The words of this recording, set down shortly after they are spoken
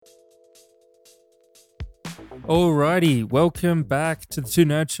Alrighty, welcome back to the Two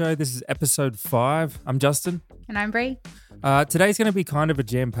Nerd Show. This is episode 5. I'm Justin. And I'm Brie. Today's going to be kind of a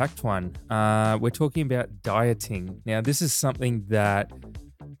jam-packed one. We're talking about dieting. Now, this is something that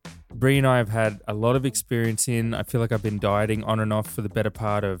Brie and I have had a lot of experience in. I feel like I've been dieting on and off for the better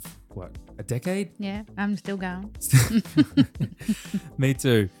part of, a decade? Yeah, I'm still going. Me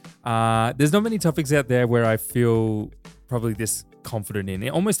too. There's not many topics out there where I feel probably this confident in.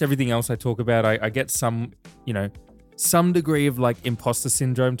 Almost everything else I talk about, I get some degree of like imposter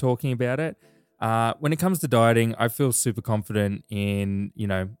syndrome talking about it. When it comes to dieting, I feel super confident in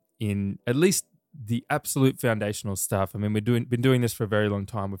at least the absolute foundational stuff. I mean, been doing this for a very long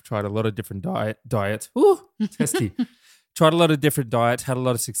time. We've tried a lot of different diets. Ooh, testy. Tried a lot of different diets, had a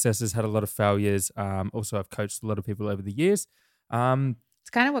lot of successes, had a lot of failures. Also, I've coached a lot of people over the years. It's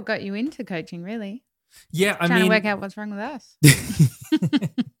kind of what got you into coaching, really. Yeah, Trying to work out what's wrong with us.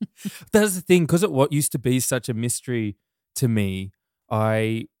 That's the thing, because what used to be such a mystery to me,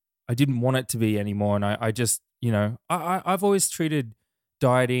 I didn't want it to be anymore, and I just, I've always treated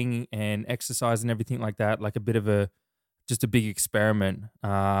dieting and exercise and everything like that like a bit of just a big experiment.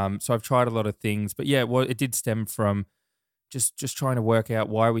 So I've tried a lot of things, but yeah, it did stem from just trying to work out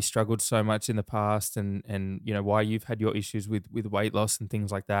why we struggled so much in the past, and why you've had your issues with weight loss and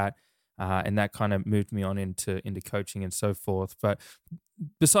things like that. And that kind of moved me on into coaching and so forth. But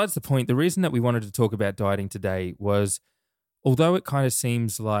besides the point, the reason that we wanted to talk about dieting today was, although it kind of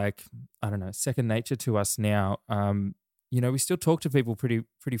seems like, I don't know, second nature to us now, we still talk to people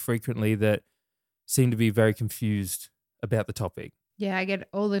pretty frequently that seem to be very confused about the topic. Yeah, I get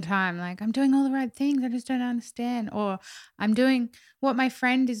all the time, like, I'm doing all the right things, I just don't understand. Or I'm doing what my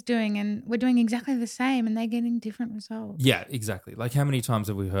friend is doing and we're doing exactly the same and they're getting different results. Yeah, exactly. Like, how many times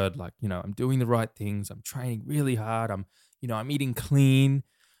have we heard, like, I'm doing the right things, I'm training really hard, I'm eating clean,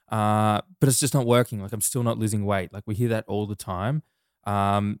 but it's just not working. Like, I'm still not losing weight. Like, we hear that all the time.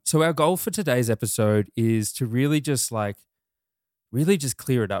 So our goal for today's episode is to really just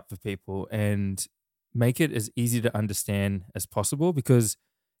clear it up for people and make it as easy to understand as possible, because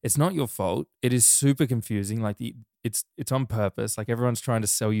it's not your fault. It is super confusing. Like, it's on purpose. Like, everyone's trying to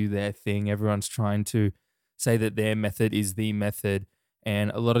sell you their thing. Everyone's trying to say that their method is the method.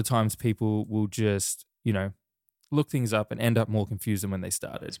 And a lot of times people will just, look things up and end up more confused than when they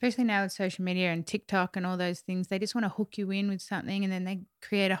started. Especially now with social media and TikTok and all those things. They just want to hook you in with something and then they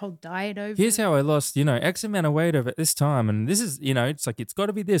create a whole diet over Here's it. how I lost, X amount of weight over at this time. And this is, it's like, it's got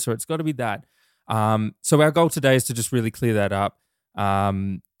to be this or it's got to be that. So our goal today is to just really clear that up,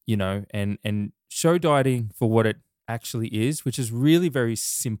 and show dieting for what it actually is, which is really very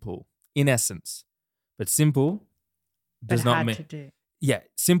simple in essence. But simple does not mean to do. Yeah,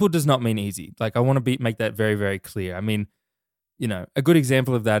 simple does not mean easy. Like, I want to make that very, very clear. I mean, a good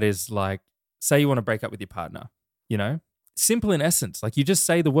example of that is, like, say you want to break up with your partner, simple in essence. Like, you just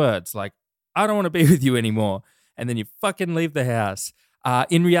say the words like, I don't want to be with you anymore. And then you fucking leave the house.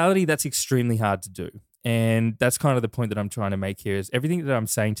 In reality, that's extremely hard to do. And that's kind of the point that I'm trying to make here, is everything that I'm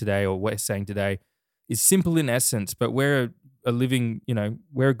saying today, or we're saying today, is simple in essence, but we're a living,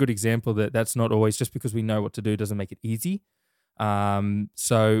 we're a good example that that's not always. Just because we know what to do doesn't make it easy.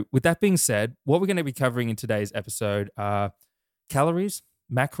 So with that being said, what we're going to be covering in today's episode are calories,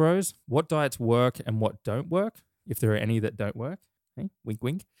 macros, what diets work and what don't work, if there are any that don't work. Hey, wink,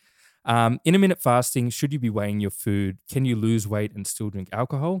 wink. Intermittent fasting, should you be weighing your food? Can you lose weight and still drink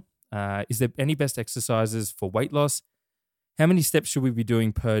alcohol? Is there any best exercises for weight loss? How many steps should we be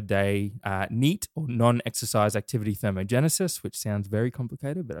doing per day? NEAT, or non-exercise activity thermogenesis, which sounds very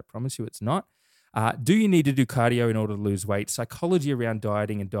complicated, but I promise you it's not. Do you need to do cardio in order to lose weight? Psychology around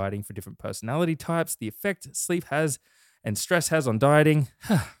dieting and dieting for different personality types, the effect sleep has and stress has on dieting,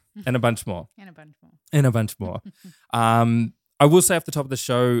 and a bunch more. And a bunch more. I will say off the top of the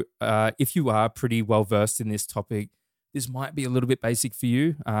show, if you are pretty well versed in this topic, this might be a little bit basic for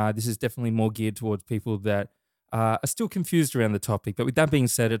you. This is definitely more geared towards people that are still confused around the topic. But with that being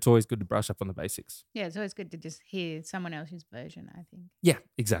said, it's always good to brush up on the basics. Yeah, it's always good to just hear someone else's version, I think. Yeah,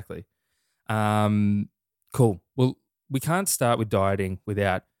 exactly. Cool. Well, we can't start with dieting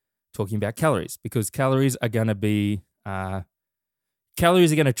without talking about calories, because calories are going to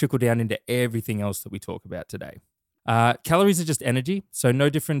trickle down into everything else that we talk about today. Calories are just energy. So no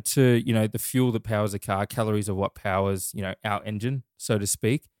different to, the fuel that powers a car. Calories are what powers, our engine, so to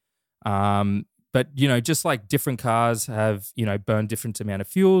speak. But, just like different cars have, burn different amount of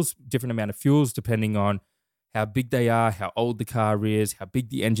fuels depending on how big they are, how old the car is, how big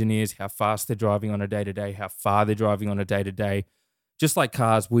the engine is, how fast they're driving on a day-to-day, how far they're driving on a day-to-day. Just like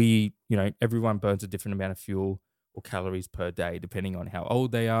cars, everyone burns a different amount of fuel. or calories per day, depending on how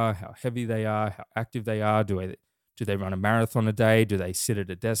old they are, how heavy they are, how active they are. Do they run a marathon a day? Do they sit at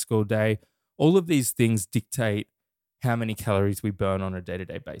a desk all day? All of these things dictate how many calories we burn on a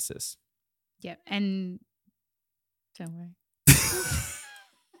day-to-day basis. Yeah, and don't worry.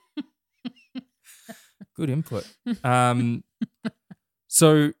 Good input.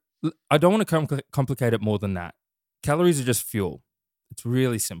 So I don't want to complicate it more than that. Calories are just fuel. It's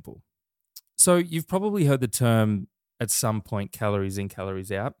really simple. So you've probably heard the term at some point, calories in,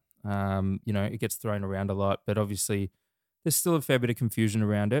 calories out. It gets thrown around a lot, but obviously there's still a fair bit of confusion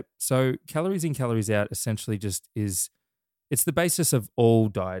around it. So calories in, calories out essentially just it's the basis of all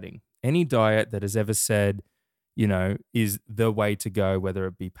dieting. Any diet that has ever said, is the way to go, whether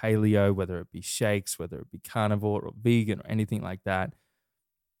it be paleo, whether it be shakes, whether it be carnivore or vegan or anything like that.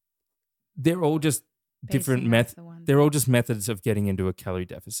 They're all just different methods. They're all just methods of getting into a calorie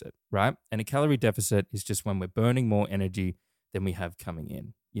deficit, right? And a calorie deficit is just when we're burning more energy than we have coming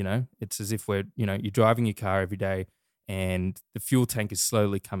in. It's as if you're driving your car every day and the fuel tank is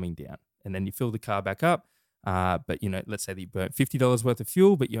slowly coming down, and then you fill the car back up. But let's say that you burnt $50 worth of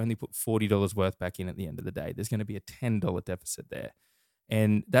fuel, but you only put $40 worth back in at the end of the day. There's going to be a $10 deficit there.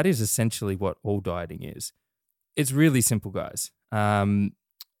 And that is essentially what all dieting is. It's really simple, guys. When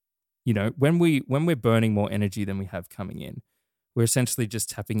we're burning more energy than we have coming in, we're essentially just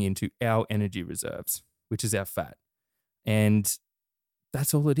tapping into our energy reserves, which is our fat. And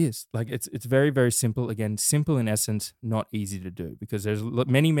that's all it is. Like it's very, very simple. Again, simple in essence, not easy to do because there's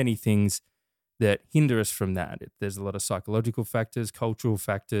many, many things that hinder us from that. There's a lot of psychological factors, cultural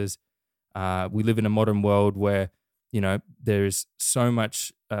factors. We live in a modern world where, there's so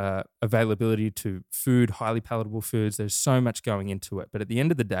much availability to food, highly palatable foods. There's so much going into it. But at the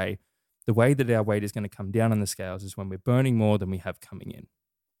end of the day, the way that our weight is going to come down on the scales is when we're burning more than we have coming in.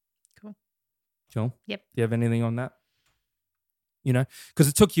 Cool? Yep. Do you have anything on that? Because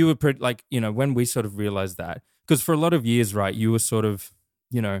it took you when we sort of realized that, because for a lot of years, right, you were sort of,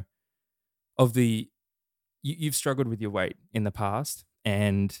 you've struggled with your weight in the past,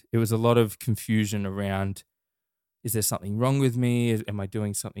 and it was a lot of confusion around, is there something wrong with me? Am I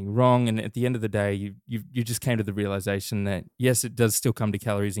doing something wrong? And at the end of the day, you just came to the realization that, yes, it does still come to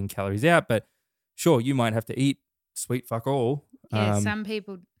calories in, calories out, but sure, you might have to eat sweet fuck all. Yeah, some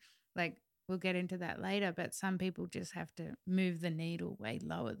people, we'll get into that later, but some people just have to move the needle way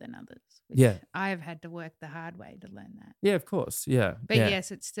lower than others. Yeah. I've had to work the hard way to learn that. Yeah, of course. Yeah. But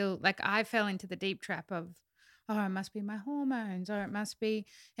yes, it's still I fell into the deep trap of, it must be my hormones, or it must be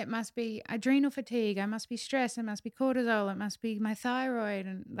adrenal fatigue. I must be stressed. It must be cortisol. It must be my thyroid.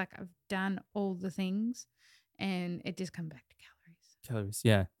 And I've done all the things and it just comes back to calories. Calories.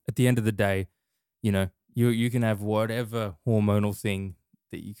 Yeah. At the end of the day, you can have whatever hormonal thing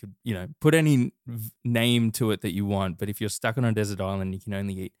that you could, put any name to it that you want. But if you're stuck on a desert island, you can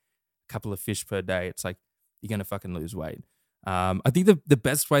only eat a couple of fish per day. It's like you're going to fucking lose weight. I think the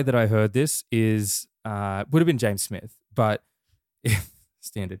best way that I heard this is would have been James Smith, but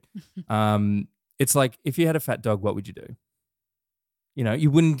standard. It's like if you had a fat dog, what would you do?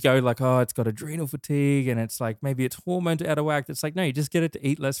 You wouldn't go it's got adrenal fatigue and it's like maybe it's hormones out of whack. It's like, no, you just get it to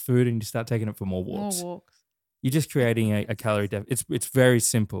eat less food and you start taking it for more walks. You're just creating a calorie deficit. It's very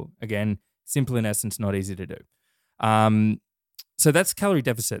simple. Again, simple in essence, not easy to do. So that's calorie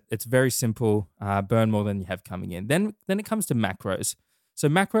deficit. It's very simple. Burn more than you have coming in. Then it comes to macros. So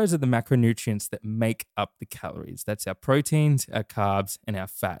macros are the macronutrients that make up the calories. That's our proteins, our carbs, and our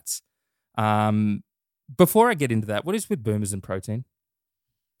fats. Before I get into that, what is with boomers and protein?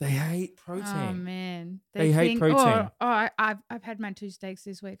 They hate protein. Oh man, they hate protein. I've had my 2 steaks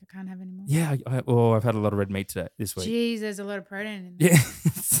this week. I can't have any more. Yeah, I've had a lot of red meat this week. Jeez, there's a lot of protein in there. Yeah,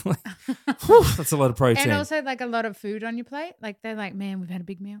 it's that's a lot of protein. And also a lot of food on your plate. They're like, man, we've had a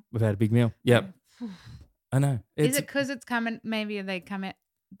big meal. We've had a big meal. Yep. I know. Is it because it's coming? Maybe they come at.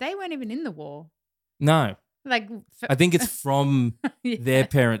 They weren't even in the war. No. I think it's from their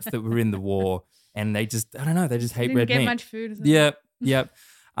parents that were in the war, and they just, I don't know, they just hate red meat. Didn't get much food. Or something. Yep.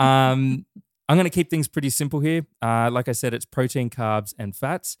 I'm going to keep things pretty simple here. Like I said, it's protein, carbs, and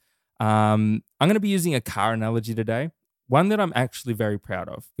fats. I'm going to be using a car analogy today, one that I'm actually very proud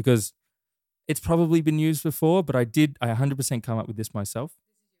of because it's probably been used before, but I 100% come up with this myself.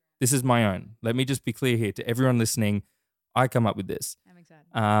 This is my own. Let me just be clear here to everyone listening. I come up with this. I'm excited.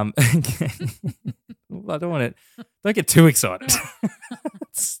 I don't get too excited.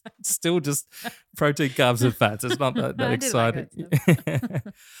 It's still just protein, carbs, and fats. It's not that exciting.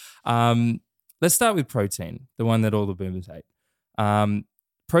 Let's start with protein, the one that all the boomers hate.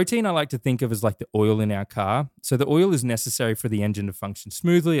 Protein I like to think of as like the oil in our car. So the oil is necessary for the engine to function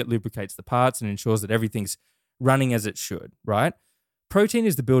smoothly. It lubricates the parts and ensures that everything's running as it should, right? Protein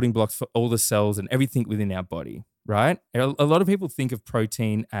is the building blocks for all the cells and everything within our body, right? A lot of people think of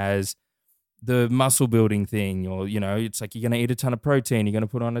protein as the muscle building thing, or, it's like you're going to eat a ton of protein, you're going to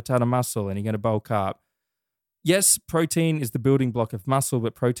put on a ton of muscle, and you're going to bulk up. Yes, protein is the building block of muscle,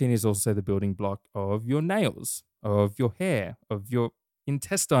 but protein is also the building block of your nails, of your hair, of your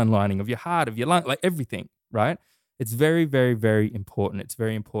intestine lining, of your heart, of your lung, like everything, right? It's very, very, very important. It's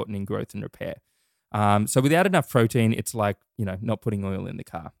very important in growth and repair. So without enough protein, it's like, not putting oil in the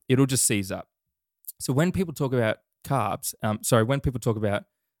car. It'll just seize up. So when people talk about when people talk about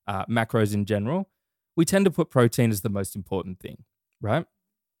macros in general, we tend to put protein as the most important thing, right?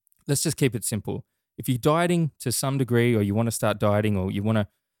 Let's just keep it simple. If you're dieting to some degree, or you want to start dieting, or you're a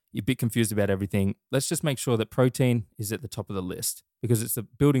bit confused about everything, let's just make sure that protein is at the top of the list, because it's the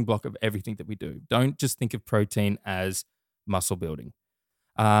building block of everything that we do. Don't just think of protein as muscle building.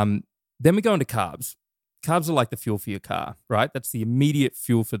 Then we go into carbs. Carbs are like the fuel for your car, right? That's the immediate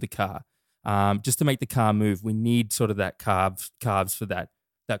fuel for the car. Just to make the car move, we need sort of that carbs for that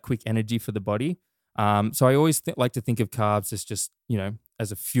quick energy for the body. So I always like to think of carbs as just,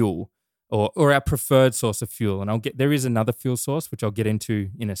 as a fuel, or our preferred source of fuel. And there is another fuel source, which I'll get into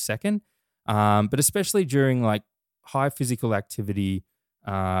in a second. But especially during like high physical activity,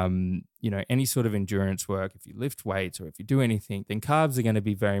 any sort of endurance work, if you lift weights or if you do anything, then carbs are going to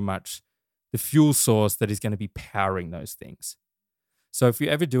be very much the fuel source that is going to be powering those things. So if you're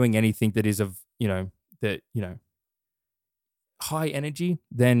ever doing anything that is of, high energy,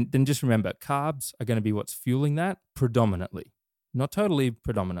 then just remember, carbs are going to be what's fueling that predominantly. Not totally,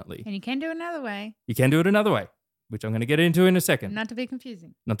 predominantly. And you can do it another way. You can do it another way, which I'm going to get into in a second. Not to be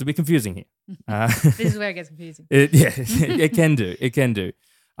confusing. Not to be confusing here. This is where it gets confusing. It can do. It can do.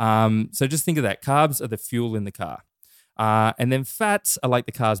 So just think of that. Carbs are the fuel in the car. And then fats are like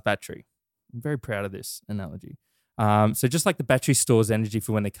the car's battery. I'm very proud of this analogy. So just like the battery stores energy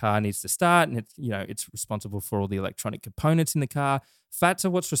for when the car needs to start, and it's responsible for all the electronic components in the car, fats are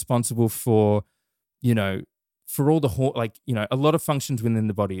what's responsible for, for all the a lot of functions within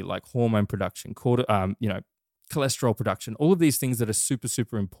the body, like hormone production, cholesterol production, all of these things that are super,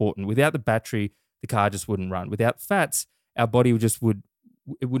 super important. Without the battery, the car just wouldn't run. Without fats, our body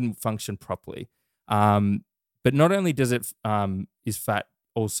wouldn't function properly. But not only is fat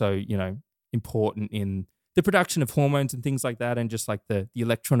also, important in the production of hormones and things like that, and just like the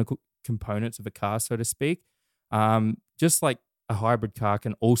electronic components of a car, so to speak. Just like a hybrid car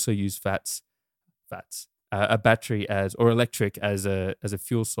can also use fats, a battery or electric as a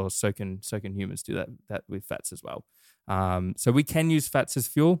fuel source. So can humans do that with fats as well. So we can use fats as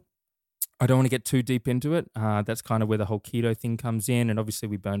fuel. I don't want to get too deep into it. That's kind of where the whole keto thing comes in, and obviously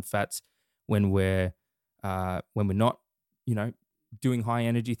we burn fats when we're not, doing high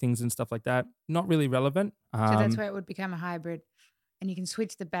energy things and stuff like that. Not really relevant. So that's where it would become a hybrid, and you can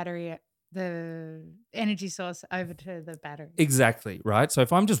switch the energy source over to the battery. Exactly, right? So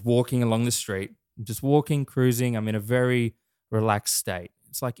if I'm just walking along the street, I'm just walking, cruising, I'm in a very relaxed state.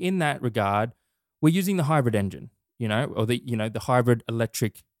 It's like in that regard, we're using the hybrid engine, or the hybrid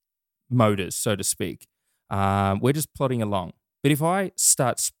electric motors, so to speak. We're just plodding along. But if I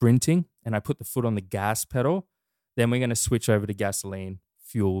start sprinting and I put the foot on the gas pedal, then we're going to switch over to gasoline,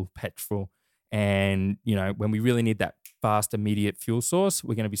 fuel, petrol. And, when we really need that fast, immediate fuel source,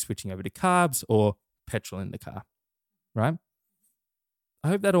 we're going to be switching over to carbs or petrol in the car, right? I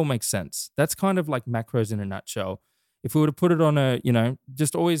hope that all makes sense. That's kind of like macros in a nutshell. If we were to put it on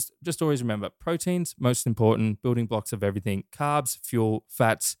just always remember, proteins, most important, building blocks of everything, carbs, fuel,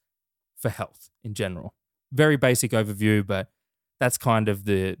 fats for health in general. Very basic overview, but that's kind of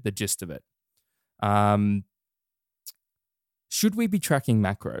the gist of it. Should we be tracking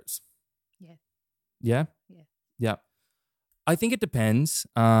macros? Yeah. Yeah? Yeah. Yeah. I think it depends.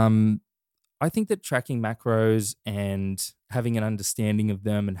 I think that tracking macros and having an understanding of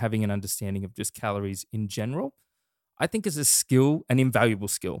them and having an understanding of just calories in general, I think is a skill, an invaluable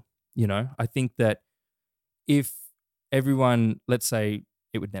skill. I think that if everyone, let's say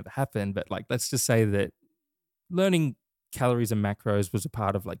it would never happen, but let's just say that learning calories and macros was a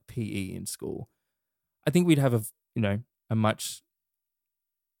part of PE in school, I think we'd have a much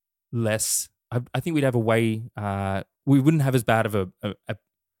less, I think we'd have a way, we wouldn't have as bad of a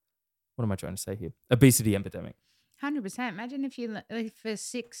what am I trying to say here? Obesity epidemic. 100%. Imagine if for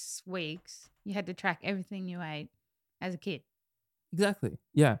 6 weeks you had to track everything you ate as a kid. Exactly.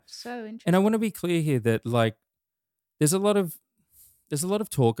 Yeah. So interesting. And I want to be clear here that there's a lot of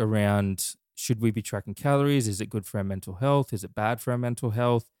talk around, should we be tracking calories? Is it good for our mental health? Is it bad for our mental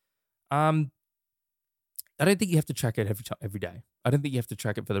health? I don't think you have to track it every day. I don't think you have to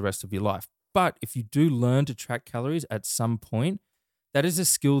track it for the rest of your life. But if you do learn to track calories at some point, that is a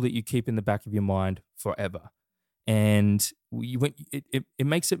skill that you keep in the back of your mind forever. And it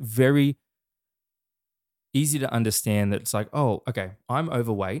makes it very easy to understand that it's like, oh, okay, I'm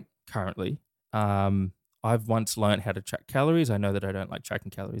overweight currently. I've once learned how to track calories. I know that I don't like tracking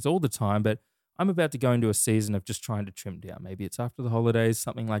calories all the time, but I'm about to go into a season of just trying to trim down. Maybe it's after the holidays,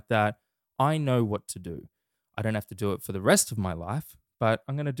 something like that. I know what to do. I don't have to do it for the rest of my life, but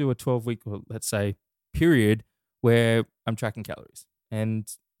I'm going to do a 12-week, or let's say, period where I'm tracking calories. And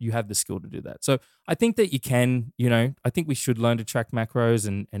you have the skill to do that. So I think that you can, I think we should learn to track macros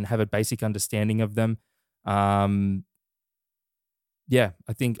and have a basic understanding of them. Yeah,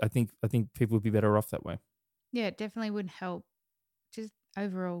 I think people would be better off that way. Yeah, it definitely would help. Just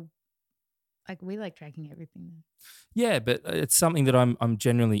overall, like we like tracking everything. Yeah, but it's something that I'm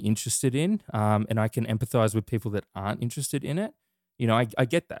genuinely interested in, and I can empathize with people that aren't interested in it. I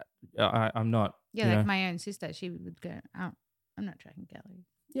get that. I'm not. Yeah, like my own sister, she would go, "Oh, I'm not tracking calories."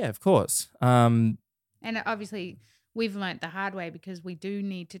 Yeah, of course. And obviously, we've learnt the hard way because we do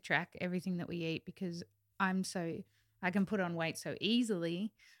need to track everything that we eat because I can put on weight so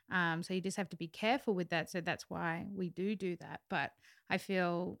easily. So you just have to be careful with that. So that's why we do that. But I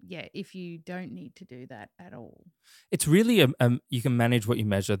feel, if you don't need to do that at all. It's really, you can manage what you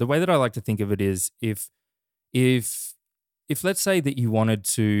measure. The way that I like to think of it is if let's say that you're going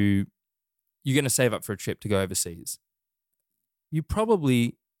to save up for a trip to go overseas, you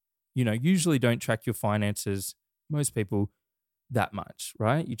probably, usually don't track your finances, most people, that much,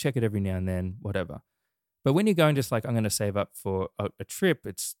 right? You check it every now and then, whatever. But when you're going just like, I'm going to save up for a trip,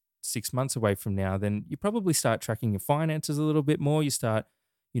 it's 6 months away from now, then you probably start tracking your finances a little bit more. You start,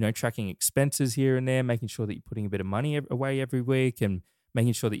 tracking expenses here and there, making sure that you're putting a bit of money away every week and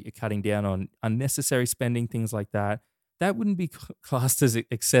making sure that you're cutting down on unnecessary spending, things like that. That wouldn't be classed as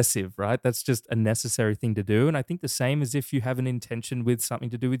excessive, right? That's just a necessary thing to do. And I think the same as if you have an intention with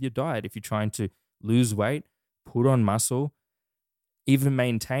something to do with your diet. If you're trying to lose weight, put on muscle, even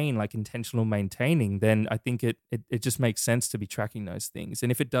maintain, like intentional maintaining, then I think it just makes sense to be tracking those things.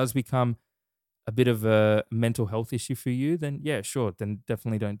 And if it does become a bit of a mental health issue for you, then yeah, sure, then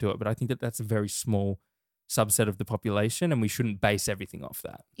definitely don't do it. But I think that that's a very small subset of the population and we shouldn't base everything off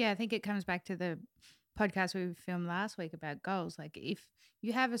that. Yeah, I think it comes back to the podcast we filmed last week about goals. Like if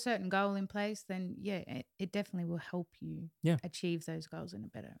you have a certain goal in place, then it definitely will help you achieve those goals in a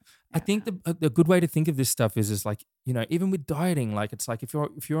better outcome. I think the good way to think of this stuff is like, even with dieting, like it's like if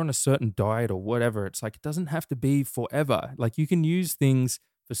you're on a certain diet or whatever, it's like it doesn't have to be forever. Like you can use things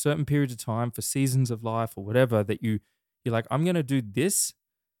for certain periods of time, for seasons of life or whatever, that you're like, I'm going to do this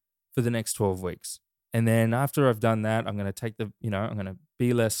for the next 12 weeks. And then after I've done that, I'm going to take I'm going to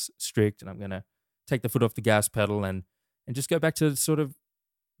be less strict and I'm going to take the foot off the gas pedal and just go back to sort of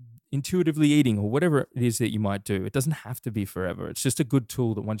intuitively eating or whatever it is that you might do. It doesn't have to be forever. It's just a good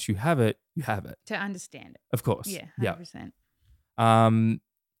tool that once you have it, you have it. To understand it. Of course. Yeah, 100%. Yeah.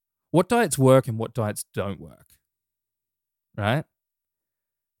 What diets work and what diets don't work, right?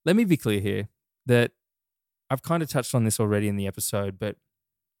 Let me be clear here that I've kind of touched on this already in the episode, but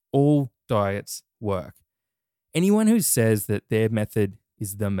all diets work. Anyone who says that their method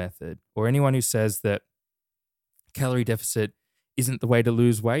is the method, or anyone who says that calorie deficit isn't the way to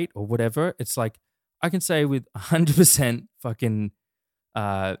lose weight or whatever, it's like I can say with 100% fucking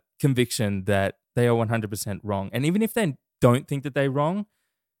conviction that they are 100% wrong. And even if they don't think that they're wrong,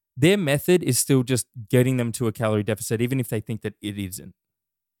 their method is still just getting them to a calorie deficit, even if they think that it isn't.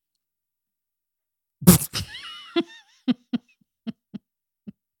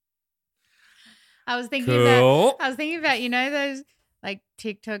 I was thinking about those like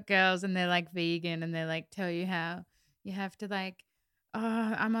TikTok girls and they're like vegan and they're like tell you how you have to like,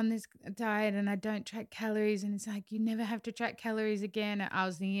 oh, I'm on this diet and I don't track calories, and it's like you never have to track calories again. I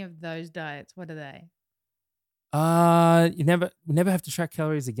was thinking of those diets. What are they? You never have to track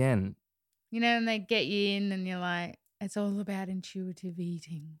calories again. And they get you in and you're like, it's all about intuitive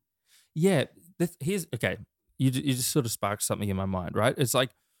eating. Yeah, here's okay. You just sort of sparked something in my mind, right? It's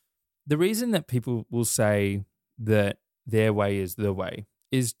like the reason that people will say that their way is the way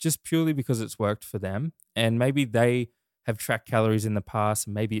is just purely because it's worked for them, and maybe they have tracked calories in the past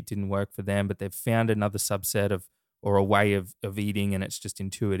and maybe it didn't work for them, but they've found another subset of or a way of eating and it's just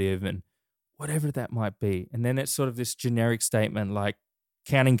intuitive and whatever that might be. And then it's sort of this generic statement like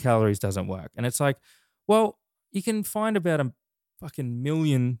counting calories doesn't work. And it's like, well, you can find about a fucking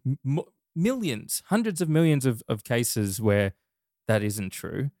millions, hundreds of millions of cases where that isn't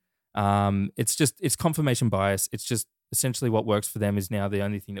true. It's confirmation bias. It's just essentially what works for them is now the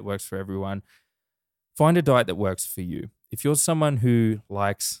only thing that works for everyone. find a diet that works for you. If you're someone who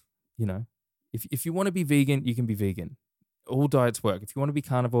likes, you know, if you want to be vegan, you can be vegan. All diets work. If you want to be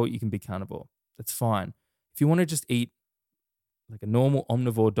carnivore, you can be carnivore. That's fine. If you want to just eat like a normal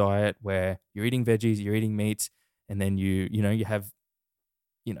omnivore diet where you're eating veggies, you're eating meats, and then you have,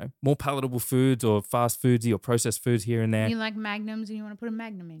 more palatable foods or fast foodsy or processed foods here and there. You like magnums and you want to put a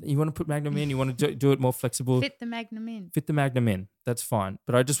magnum in. You want to put magnum in, you want to do it more flexible. Fit the magnum in. Fit the magnum in. That's fine.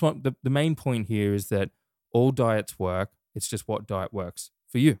 But I just want the main point here is that all diets work. It's just what diet works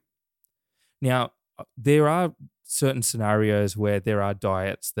for you. Now, there are certain scenarios where there are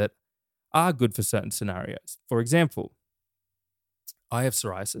diets that are good for certain scenarios. For example, I have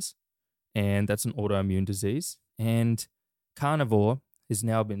psoriasis, and that's an autoimmune disease. And carnivore has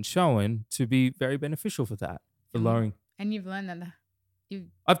now been shown to be very beneficial for that, for lowering. And you've learned that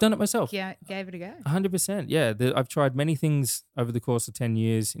I've done it myself. Yeah, gave it a go. 100%. Yeah. I've tried many things over the course of 10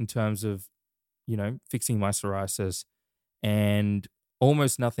 years in terms of, fixing my psoriasis, and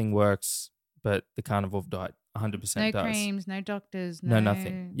almost nothing works, but the carnivore diet 100% does. No creams, no doctors, no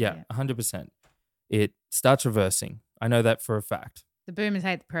nothing. Yeah, 100%. It starts reversing. I know that for a fact. The boomers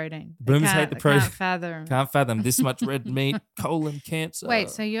hate the protein. Boomers hate the protein. Can't fathom this much red meat, colon cancer. Wait,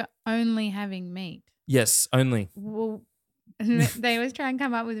 so you're only having meat? Yes, only. Well, they always try and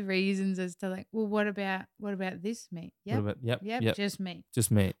come up with reasons as to like, well, what about this meat? Yep, just meat.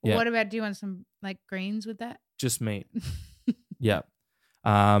 Just meat. Yeah. What about, do you want some like greens with that? Just meat. Yeah.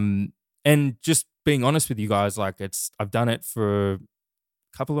 And just being honest with you guys, like I've done it for a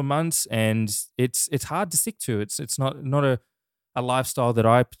couple of months, and it's hard to stick to. It's not a lifestyle that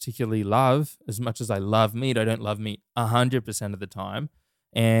I particularly love. As much as I love meat, I don't love meat 100% of the time.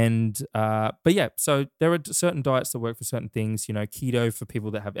 And but yeah, so there are certain diets that work for certain things. Keto for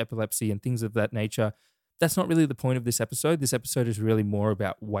people that have epilepsy and things of that nature. That's not really the point of this episode. This episode is really more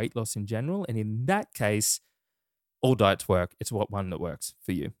about weight loss in general, and in that case, all diets work. It's one that works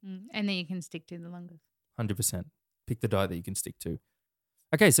for you. And that you can stick to the longest. 100%. Pick the diet that you can stick to.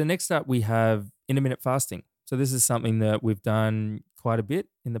 Okay, so next up we have intermittent fasting. So this is something that we've done quite a bit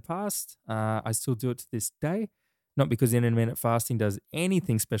in the past. I still do it to this day. Not because intermittent fasting does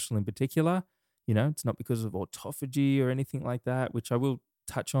anything special in particular. It's not because of autophagy or anything like that, which I will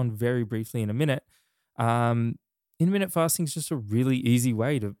touch on very briefly in a minute. Intermittent fasting is just a really easy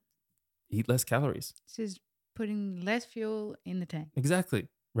way to eat less calories. It's just putting less fuel in the tank. Exactly,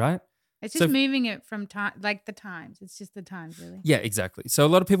 right? It's just moving it from time, like the times. It's just the times, really. Yeah, exactly. So a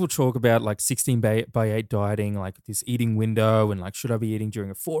lot of people talk about like 16 by 8 dieting, like this eating window, and like, should I be eating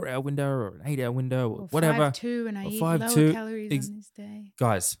during a 4-hour window or an 8-hour window or whatever? 5-2, and I eat lower calories on this day.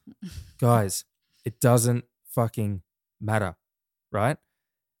 Guys, it doesn't fucking matter, right?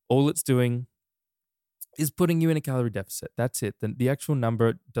 All it's doing is putting you in a calorie deficit. That's it. The actual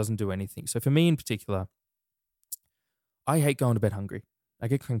number doesn't do anything. So for me in particular, I hate going to bed hungry. I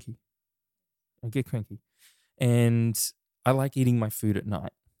get cranky. And I like eating my food at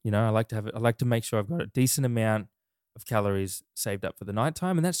night. I like to make sure I've got a decent amount of calories saved up for the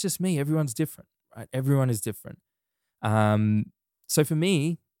nighttime. And that's just me. Everyone's different, right? Everyone is different. So for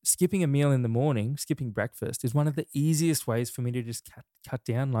me, skipping a meal in the morning, skipping breakfast, is one of the easiest ways for me to just cut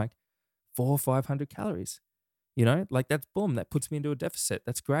down like 400 or 500 calories. Like that's boom, that puts me into a deficit.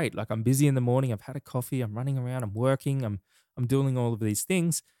 That's great. Like I'm busy in the morning. I've had a coffee. I'm running around. I'm working. I'm doing all of these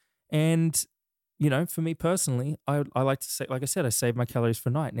things. And for me personally, I like to say, like I said, I save my calories for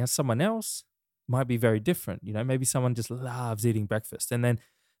night. Now, someone else might be very different. Maybe someone just loves eating breakfast, and then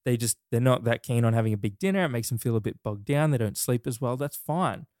they're not that keen on having a big dinner. It makes them feel a bit bogged down. They don't sleep as well. That's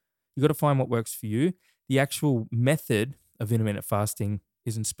fine. You got to find what works for you. The actual method of intermittent fasting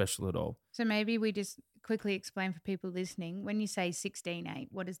isn't special at all. So maybe we just quickly explain for people listening. When you say 16-8,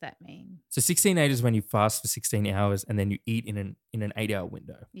 what does that mean? So 16-8 is when you fast for 16 hours and then you eat in an 8-hour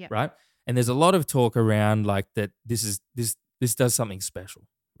window, right? And there's a lot of talk around like that. This does something special,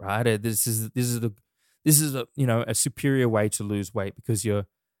 right? This is a superior way to lose weight because you're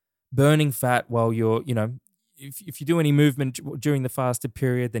burning fat while you're if you do any movement during the fasted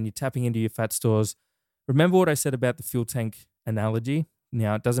period, then you're tapping into your fat stores. Remember what I said about the fuel tank analogy.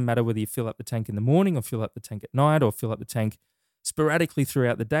 Now, it doesn't matter whether you fill up the tank in the morning or fill up the tank at night or fill up the tank sporadically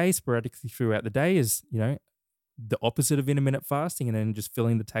throughout the day. Sporadically throughout the day is, the opposite of intermittent fasting, and then just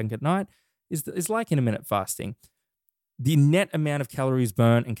filling the tank at night is like intermittent fasting. The net amount of calories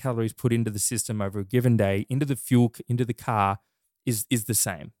burnt and calories put into the system over a given day, into the fuel, into the car, is the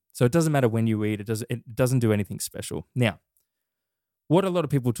same. So it doesn't matter when you eat. It doesn't do anything special. Now, what a lot of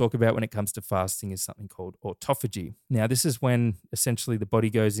people talk about when it comes to fasting is something called autophagy. Now, this is when essentially the body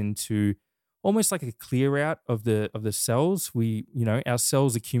goes into almost like a clear out of the cells. Our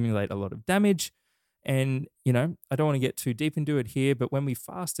cells accumulate a lot of damage, And, you know, I don't want to get too deep into it here, but when we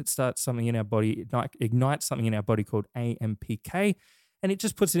fast, it starts something in our body, ignites something in our body called AMPK. And it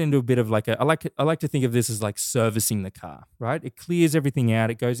just puts it into a bit of like I like to think of this as like servicing the car, right? It clears everything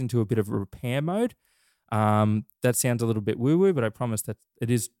out. It goes into a bit of a repair mode. That sounds a little bit woo-woo, but I promise that it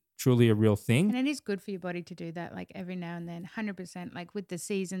is truly a real thing. And it is good for your body to do that, like every now and then, 100%. Like with the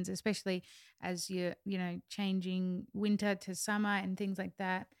seasons, especially as you're, changing winter to summer and things like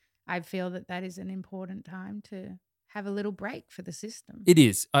that. I feel that is an important time to have a little break for the system. It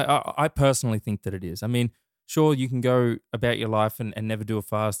is. I personally think that it is. I mean, sure, you can go about your life and never do a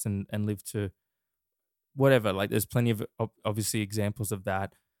fast and live to whatever. Like there's plenty of obviously examples of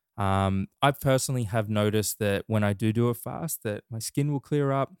that. I personally have noticed that when I do a fast, that my skin will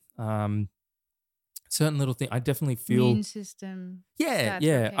clear up. Certain little thing, I definitely feel immune system. Yeah.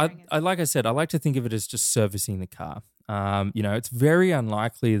 repairing I like I said, I like to think of it as just servicing the car. It's very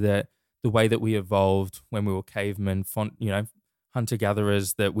unlikely that the way that we evolved when we were cavemen, hunter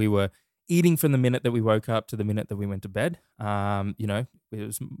gatherers, that we were eating from the minute that we woke up to the minute that we went to bed. It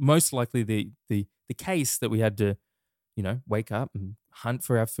was most likely the case that we had to, wake up and hunt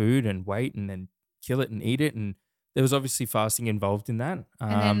for our food and wait and then kill it and eat it. And there was obviously fasting involved in that.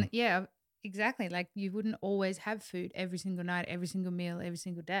 And then, exactly. Like you wouldn't always have food every single night, every single meal, every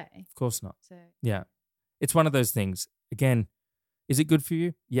single day. Of course not. So yeah, it's one of those things. Again, is it good for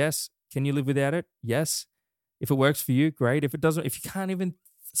you? Yes. Can you live without it? Yes. If it works for you, great. If it doesn't, if you can't even,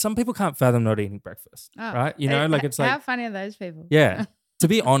 some people can't fathom not eating breakfast, right? It's like, how funny are those people? Yeah. To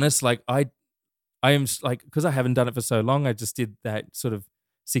be honest, like I am like, because I haven't done it for so long, I just did that sort of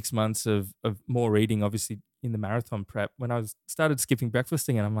 6 months of more eating, obviously in the marathon prep. When I started skipping breakfast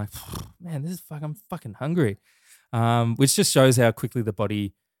again, I'm like, man, I'm fucking hungry. Which just shows how quickly the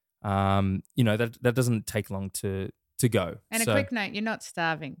body, that doesn't take long to go. And a quick note, you're not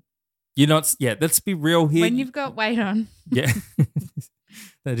starving. You're not, let's be real here. When you've got weight on. Yeah,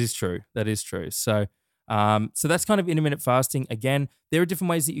 that is true. So, so that's kind of intermittent fasting. Again, there are different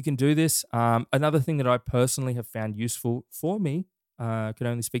ways that you can do this. Another thing that I personally have found useful for me, could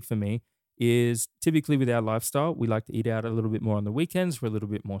only speak for me, is typically with our lifestyle, we like to eat out a little bit more on the weekends. We're a little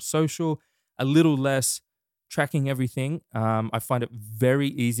bit more social, a little less tracking everything. I find it very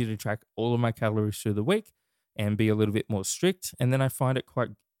easy to track all of my calories through the week and be a little bit more strict. And then I find it quite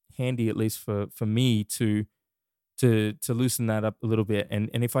handy, at least for me, to loosen that up a little bit. And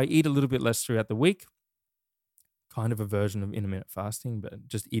if I eat a little bit less throughout the week, kind of a version of intermittent fasting, but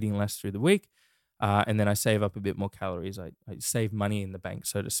just eating less through the week, and then I save up a bit more calories. I save money in the bank,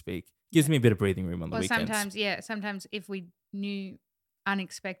 so to speak. Gives me a bit of breathing room on the weekends. Sometimes if we knew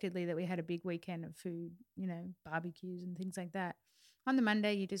unexpectedly that we had a big weekend of food, barbecues and things like that, on the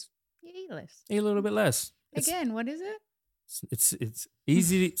Monday you eat less. Eat a little bit less. Again, what is it? It's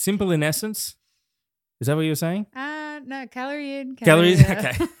easy, simple in essence. Is that what you were saying? No, calorie in, calories. out.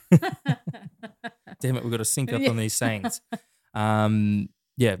 Okay. Damn it, we've got to sync up on these sayings.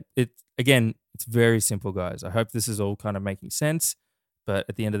 It's very simple, guys. I hope this is all kind of making sense, but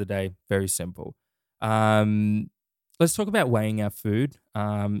at the end of the day, very simple. Let's talk about weighing our food.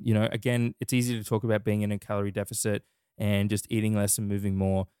 Again, it's easy to talk about being in a calorie deficit and just eating less and moving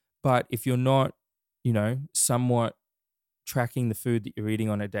more. But if you're not, somewhat tracking the food that you're eating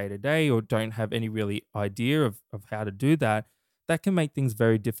on a day-to-day, or don't have any really idea of how to do that, that can make things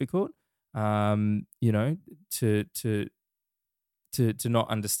very difficult, to not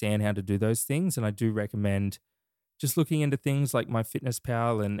understand how to do those things. And I do recommend just looking into things like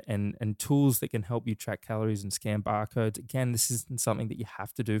MyFitnessPal and tools that can help you track calories and scan barcodes. Again, this isn't something that you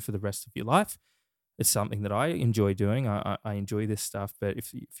have to do for the rest of your life. It's something that I enjoy doing. I enjoy this stuff, but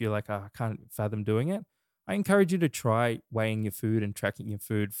if you're like, I can't fathom doing it, I encourage you to try weighing your food and tracking your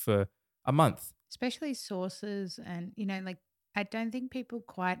food for a month. Especially sauces and, I don't think people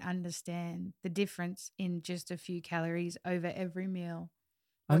quite understand the difference in just a few calories over every meal.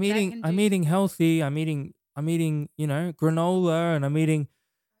 I'm eating healthy. I'm eating, granola, and I'm eating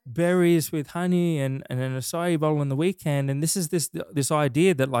berries with honey and an acai bowl on the weekend. And this is this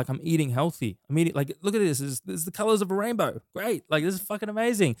idea that like I'm eating healthy. I'm eating, like, look at this. This is the colors of a rainbow. Great. Like, this is fucking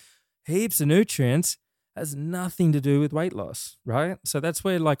amazing. Heaps of nutrients. Has nothing to do with weight loss, right? So that's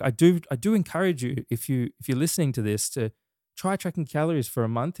where, like, I do encourage you, if you're listening to this, to try tracking calories for a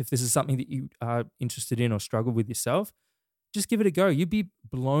month. If this is something that you are interested in or struggle with yourself, just give it a go. You'd be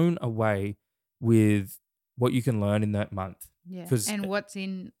blown away with what you can learn in that month. Yeah. And exactly.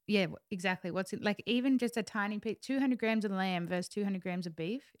 What's in, like, even just a tiny piece, 200 grams of lamb versus 200 grams of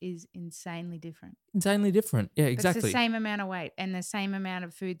beef is insanely different. Yeah, exactly. It's the same amount of weight and the same amount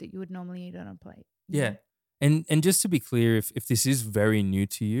of food that you would normally eat on a plate. Yeah. And just to be clear, if this is very new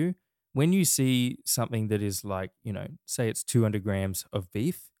to you, when you see something that is like, say it's 200 grams of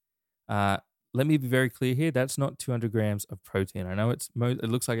beef, let me be very clear here. That's not 200 grams of protein. I know it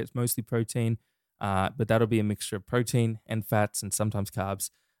looks like it's mostly protein, but that'll be a mixture of protein and fats and sometimes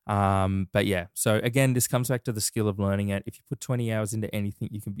carbs. But yeah, so again, this comes back to the skill of learning it. If you put 20 hours into anything,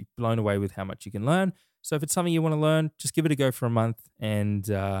 you can be blown away with how much you can learn. So if it's something you want to learn, just give it a go for a month, and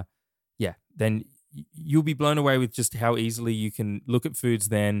then you'll be blown away with just how easily you can look at foods,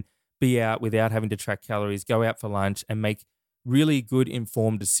 then be out without having to track calories, go out for lunch, and make really good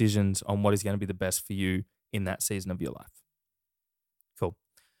informed decisions on what is going to be the best for you in that season of your life. Cool.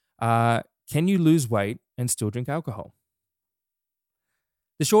 Can you lose weight and still drink alcohol?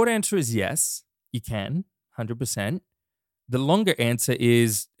 The short answer is yes, you can, 100%. The longer answer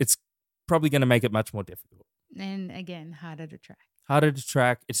is it's probably going to make it much more difficult. And again, harder to track. Harder to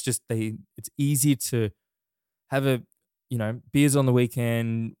track. It's just it's easy to have beers on the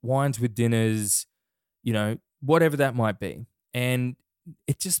weekend, wines with dinners, whatever that might be. And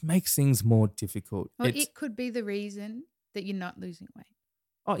it just makes things more difficult. Well, it could be the reason that you're not losing weight.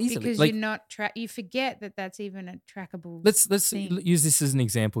 Oh, easily. Because you're not you forget that that's even a trackable Let's thing. use this as an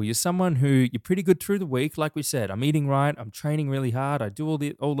example. You're someone who you're pretty good through the week. Like we said, I'm eating right. I'm training really hard. I do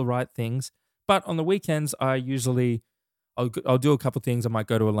all the right things. But on the weekends, I'll do a couple of things. I might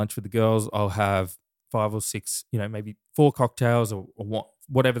go to a lunch with the girls. I'll have 5 or 6, maybe 4 cocktails or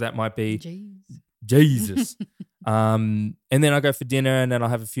whatever that might be. Jesus. And then I go for dinner, and then I'll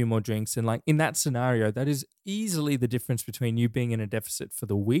have a few more drinks. And like in that scenario, that is easily the difference between you being in a deficit for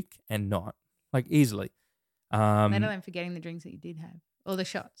the week and not. Like easily. Let alone forgetting the drinks that you did have or the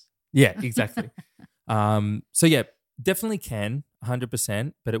shots. Yeah, exactly. So yeah, definitely can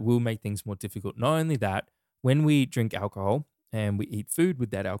 100%, but it will make things more difficult. Not only that, when we drink alcohol and we eat food with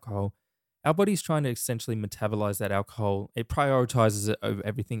that alcohol, our body's trying to essentially metabolize that alcohol. It prioritizes it over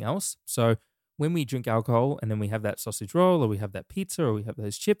everything else. So when we drink alcohol and then we have that sausage roll or we have that pizza or we have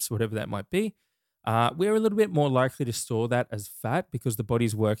those chips, whatever that might be, we're a little bit more likely to store that as fat because the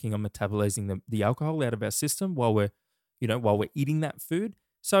body's working on metabolizing the alcohol out of our system while we're eating that food.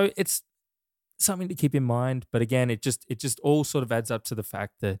 So it's something to keep in mind. But again, it just all sort of adds up to the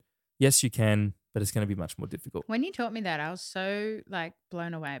fact that yes, you can, but it's going to be much more difficult. When you taught me that, I was so like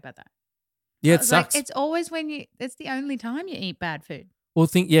blown away about that. Yeah, it sucks. Like, it's always it's the only time you eat bad food. Well,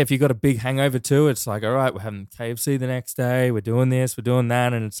 if you've got a big hangover too, it's like, all right, we're having KFC the next day, we're doing this, we're doing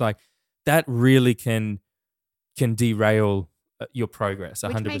that. And it's like, that really can derail your progress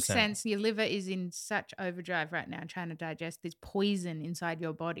 100%. Which makes sense. Your liver is in such overdrive right now trying to digest this poison inside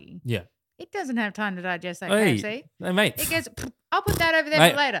your body. Yeah. It doesn't have time to digest that KFC. Hey, mate. It goes, I'll put that over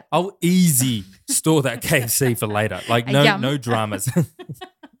there for later. I'll easy store that KFC for later. Like no dramas.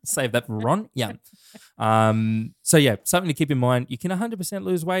 Save that for Ron. Yum. So yeah, something to keep in mind. You can 100%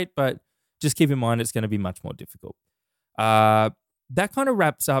 lose weight, but just keep in mind it's going to be much more difficult. That kind of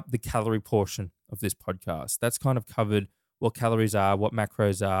wraps up the calorie portion of this podcast. That's kind of covered what calories are, what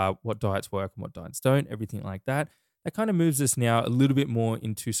macros are, what diets work and what diets don't, everything like that. That kind of moves us now a little bit more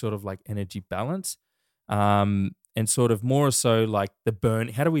into sort of like energy balance, and sort of more so like the burn.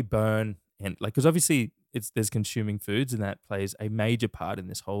 How do we burn? And like, because obviously there's consuming foods, and that plays a major part in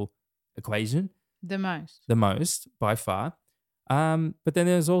this whole equation. The most by far. But then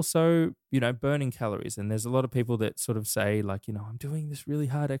there's also, burning calories. And there's a lot of people that sort of say like, I'm doing this really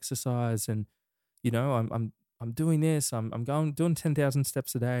hard exercise and, I'm doing this, I'm doing 10,000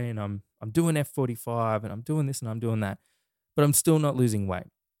 steps a day and I'm doing F45 and I'm doing this and I'm doing that, but I'm still not losing weight.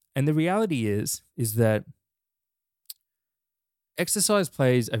 And the reality is that exercise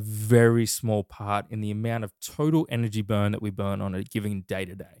plays a very small part in the amount of total energy burn that we burn on a given day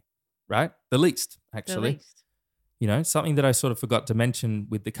to day, right? The least, actually. Something that I sort of forgot to mention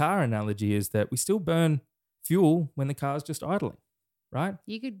with the car analogy is that we still burn fuel when the car's just idling, right?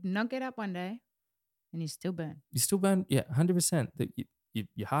 You could not get up one day and you still burn. You still burn, yeah, 100%.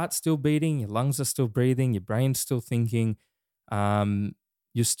 Your heart's still beating, your lungs are still breathing, your brain's still thinking.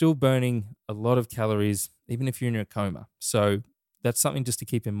 You're still burning a lot of calories, even if you're in a coma. So that's something just to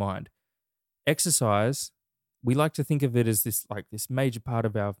keep in mind. Exercise, we like to think of it as this major part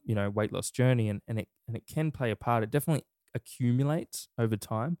of our weight loss journey, and it can play a part. It definitely accumulates over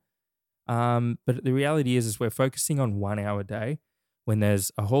time. But the reality is we're focusing on 1 hour a day when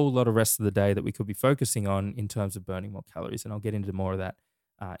there's a whole lot of rest of the day that we could be focusing on in terms of burning more calories. And I'll get into more of that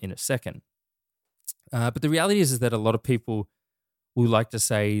in a second. But the reality is that a lot of people will like to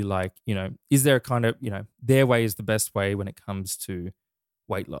say is there a kind of, their way is the best way when it comes to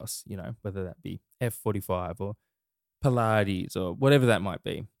weight loss, whether that be F45 or Pilates or whatever that might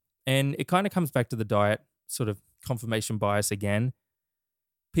be. And it kind of comes back to the diet sort of confirmation bias again.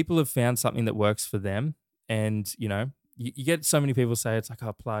 people have found something that works for them, and you get so many people say it's like,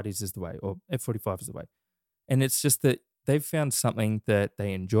 oh, Pilates is the way, or F45 is the way, and it's just that they've found something that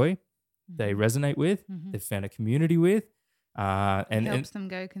they enjoy, they resonate with, they've found a community with, and helps them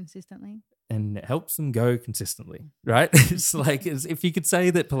go consistently. And it helps them go consistently, right? It's like if you could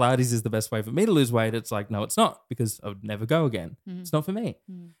say that Pilates is the best way for me to lose weight, it's like, no, it's not, because I would never go again. It's not for me.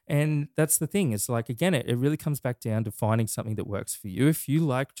 And that's the thing. It's like, again, it really comes back down to finding something that works for you. If you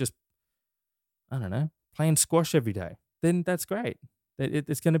like just, I don't know, playing squash every day, then that's great.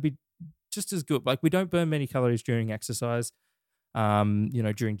 It's going to be just as good. Like, we don't burn many calories during exercise,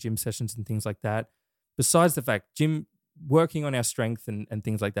 during gym sessions and things like that. Besides the fact, working on our strength and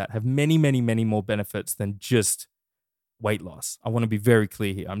things like that have many, many, many more benefits than just weight loss. I want to be very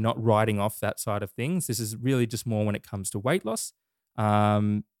clear here. I'm not writing off that side of things. This is really just more when it comes to weight loss.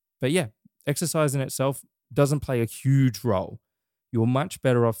 But yeah, exercise in itself doesn't play a huge role. You're much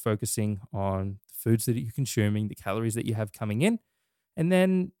better off focusing on the foods that you're consuming, the calories that you have coming in, and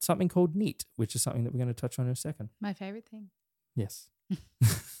then something called NEAT, which is something that we're going to touch on in a second. My favorite thing. Yes.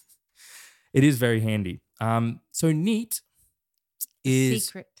 It is very handy. So NEAT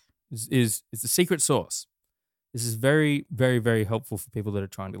is the secret sauce. This is very, very, very helpful for people that are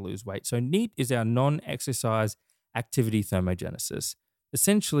trying to lose weight. So NEAT is our non-exercise activity thermogenesis.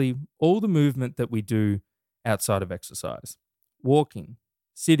 Essentially, all the movement that we do outside of exercise, walking,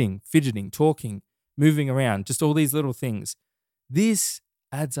 sitting, fidgeting, talking, moving around, just all these little things. This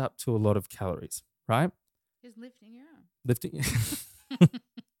adds up to a lot of calories, right? Just lifting your arm. Lifting.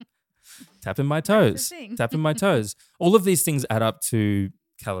 Tapping my toes. Tapping my toes. All of these things add up to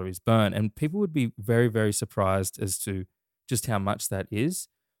calories burned, and people would be very, very surprised as to just how much that is.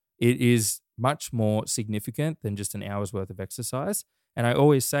 It is much more significant than just an hour's worth of exercise. And I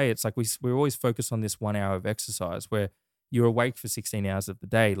always say it's like we're always focused on this 1 hour of exercise where you're awake for 16 hours of the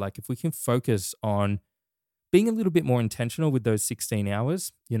day. Like, if we can focus on being a little bit more intentional with those 16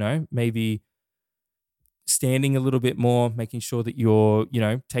 hours, maybe standing a little bit more, making sure that you're,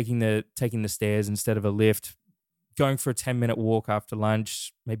 taking the stairs instead of a lift, going for a 10-minute walk after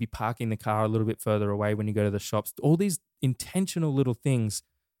lunch, maybe parking the car a little bit further away when you go to the shops. All these intentional little things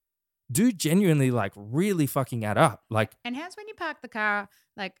do genuinely really fucking add up. And how's when you park the car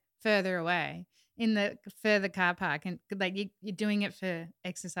further away in the further car park, and you're doing it for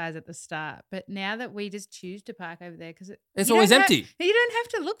exercise at the start, but now that we just choose to park over there because it's always empty. You don't have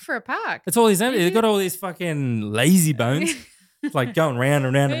to look for a park. It's always empty. They've got all these fucking lazy bones. It's like going round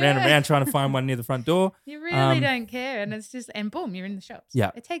and round and round and round trying to find one near the front door. You really don't care, and it's just, and boom, you're in the shops.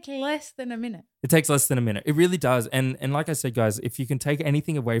 Yeah. It takes less than a minute. It takes less than a minute. It really does. And like I said, guys, if you can take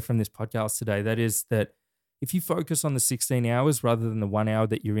anything away from this podcast today, that is that if you focus on the 16 hours rather than the 1 hour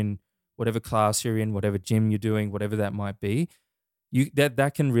that you're in, whatever class you're in, whatever gym you're doing, whatever that might be,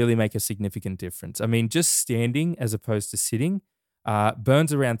 that can really make a significant difference. I mean, just standing as opposed to sitting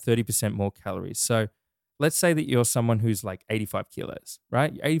burns around 30% more calories. So let's say that you're someone who's 85 kilos,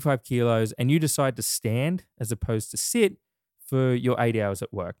 right? You're 85 kilos and you decide to stand as opposed to sit for your 8 hours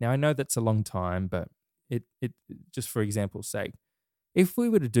at work. Now, I know that's a long time, but it just for example's sake, if we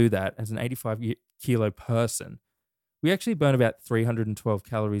were to do that as an 85 kilo person, we actually burn about 312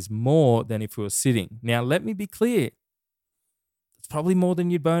 calories more than if we were sitting. Now, let me be clear. It's probably more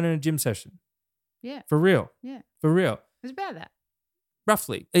than you'd burn in a gym session. Yeah. For real. Yeah. For real. It's about that.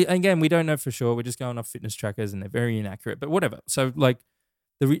 Roughly. Again, we don't know for sure. We're just going off fitness trackers and they're very inaccurate, but whatever. So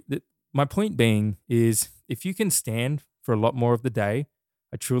my point being is if you can stand for a lot more of the day,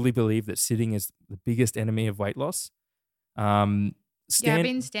 I truly believe that sitting is the biggest enemy of weight loss. Yeah, I've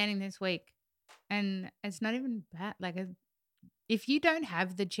been standing this week. And it's not even bad. If you don't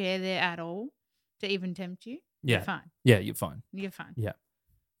have the chair there at all to even tempt you, you're fine. Yeah, you're fine. You're fine. Yeah.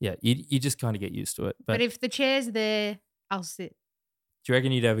 Yeah, you just kind of get used to it. But if the chair's there, I'll sit. Do you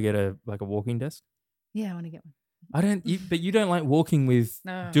reckon you'd ever get a walking desk? Yeah, I want to get one. I don't, but you don't like walking with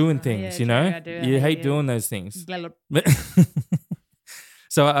doing things, I do. You hate doing those things.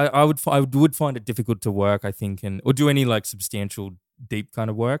 So I would find it difficult to work, I think, or do any substantial deep kind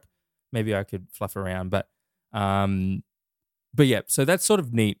of work. Maybe I could fluff around, but yeah. So that's sort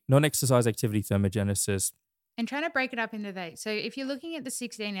of neat. Non-exercise activity thermogenesis. And trying to break it up into the day. So if you're looking at the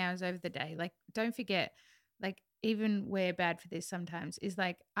 16 hours over the day, don't forget, even we're bad for this sometimes, is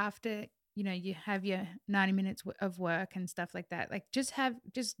after, you have your 90 minutes of work and stuff like that. Just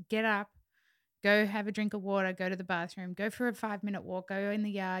get up, go have a drink of water, go to the bathroom, go for a 5-minute walk, go in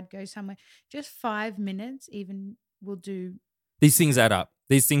the yard, go somewhere. Just 5 minutes even will do. These things add up.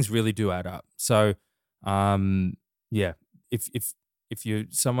 These things really do add up. So, yeah, if you're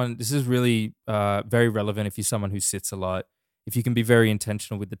someone, this is really very relevant if you're someone who sits a lot. if you can be very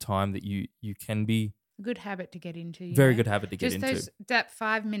intentional with the time that you can be, A good habit to get into. You very know? good habit to get Just into. that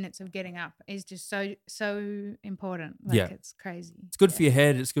 5 minutes of getting up is just so important. Like Yeah. it's crazy. It's good for your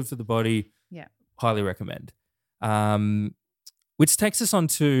head. It's good for the body. Yeah. Highly recommend. Which takes us on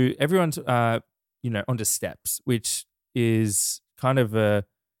to everyone's, onto steps, which is kind of a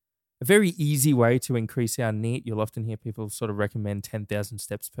very easy way to increase our NEAT. You'll often hear people sort of recommend 10,000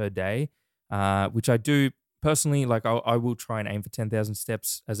 steps per day, which I do personally. Like I will try and aim for 10,000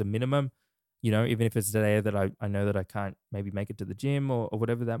 steps as a minimum, even if it's a day that I know that I can't maybe make it to the gym or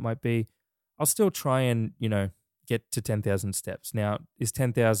whatever that might be. I'll still try and, get to 10,000 steps. Now, is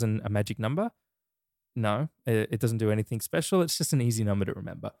 10,000 a magic number? No, it doesn't do anything special. It's just an easy number to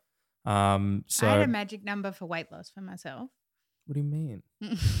remember. So I had a magic number for weight loss for myself. What do you mean?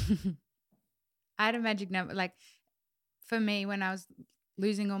 I had a magic number. Like for me, when I was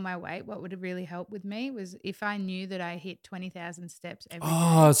losing all my weight, what would really help with me was if I knew that I hit 20,000 steps every day.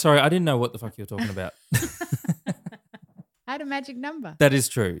 Oh, sorry. I didn't know what the fuck you were talking about. I had a magic number. That is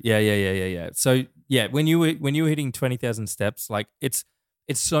true. Yeah. So yeah, when you were hitting 20,000 steps, like it's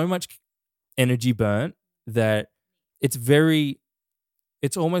so much energy burnt that it's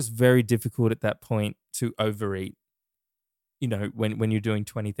almost very difficult at that point to overeat. When you're doing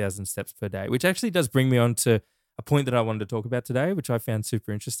 20,000 steps per day, which actually does bring me on to a point that I wanted to talk about today, which I found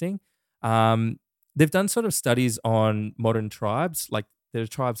super interesting. They've done sort of studies on modern tribes, like there are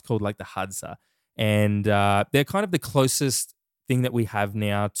tribes called like the Hadza, and they're kind of the closest thing that we have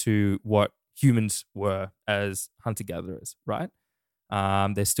now to what humans were as hunter-gatherers, right?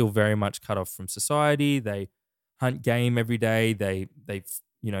 They're still very much cut off from society. They hunt game every day. They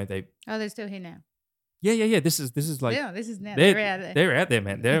Oh, they're still here now. Yeah. This is like this is now. They're out there. They're out there,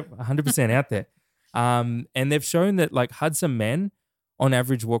 man. They're 100% out there. And they've shown that like Hadza men on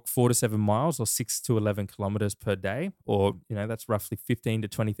average walk 4 to 7 miles or 6 to 11 kilometers per day, or that's roughly 15 to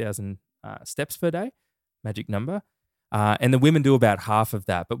 20,000 steps per day, magic number. And the women do about half of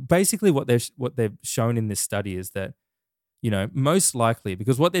that. But basically, what they've shown in this study is that most likely,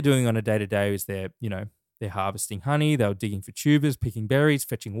 because what they're doing on a day to day is they're harvesting honey, they're digging for tubers, picking berries,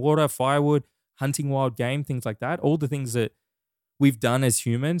 fetching water, firewood, hunting wild game, things like that. All the things that we've done as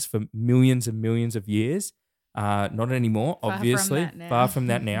humans for millions and millions of years. Not anymore, obviously. Far from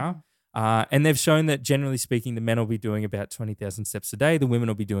that now. And they've shown that generally speaking, the men will be doing about 20,000 steps a day. The women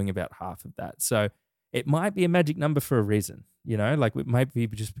will be doing about half of that. So it might be a magic number for a reason, like it might be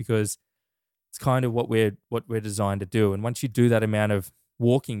just because it's kind of what we're designed to do. And once you do that amount of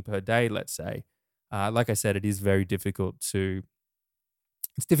walking per day, let's say, like I said, it is very difficult to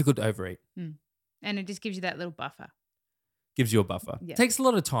overeat. And it just gives you that little buffer. Gives you a buffer. Yeah. Takes a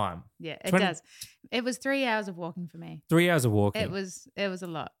lot of time. Yeah, it does. It was 3 hours of walking for me. 3 hours of walking. It was a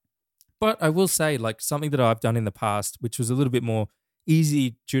lot. But I will say, like something that I've done in the past, which was a little bit more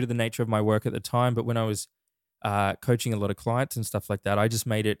easy due to the nature of my work at the time, but when I was coaching a lot of clients and stuff like that, I just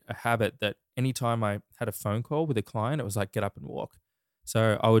made it a habit that anytime I had a phone call with a client, it was like, get up and walk.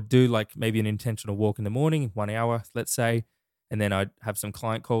 So I would do like maybe an intentional walk in the morning, 1 hour, let's say, and then I'd have some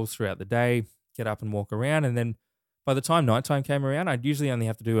client calls throughout the day, get up and walk around. And then by the time nighttime came around, I'd usually only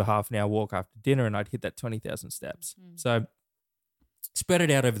have to do a half an hour walk after dinner and I'd hit that 20,000 steps. So spread it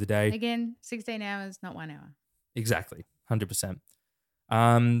out over the day. Again, 16 hours, not 1 hour. Exactly, 100%.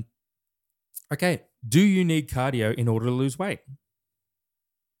 Okay, do you need cardio in order to lose weight?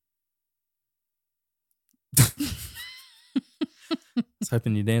 I was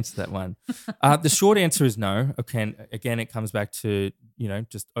hoping you'd answer that one. The short answer is no. Okay, again, it comes back to,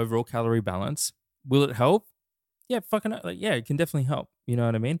 just overall calorie balance. Will it help? Yeah, yeah, it can definitely help. You know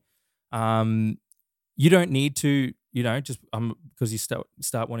what I mean? You don't need to, just because you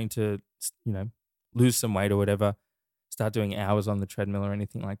start wanting to, lose some weight or whatever, start doing hours on the treadmill or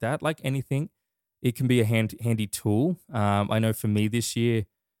anything like that. Like anything, it can be a handy tool. I know for me this year,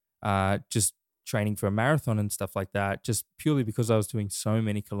 just training for a marathon and stuff like that, just purely because I was doing so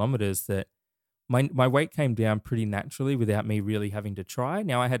many kilometers that my weight came down pretty naturally without me really having to try.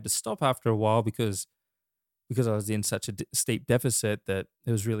 Now I had to stop after a while because I was in such a steep deficit that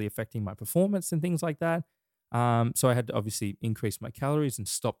it was really affecting my performance and things like that. So I had to obviously increase my calories and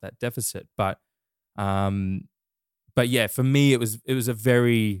stop that deficit. But yeah, for me, it was a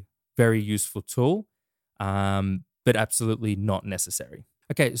very, very useful tool, but absolutely not necessary.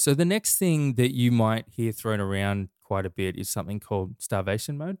 Okay, so the next thing that you might hear thrown around quite a bit is something called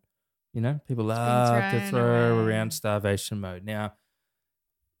starvation mode. People love to throw around starvation mode. Now,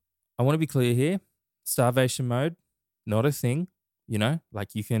 I want to be clear here. Starvation mode, not a thing.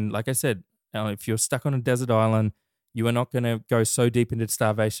 Like you can, like I said, if you're stuck on a desert island, you are not going to go so deep into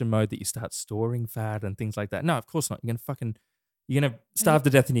starvation mode that you start storing fat and things like that. No, of course not. You're going to fucking You're going to starve to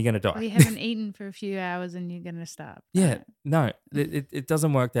death and you're going to Well, die. you haven't eaten for a few hours and you're going to starve. Yeah, no, it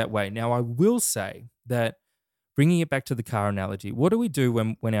doesn't work that way. Now, I will say that bringing it back to the car analogy, what do we do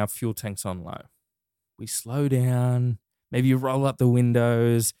when our fuel tank's on low? We slow down. Maybe you roll up the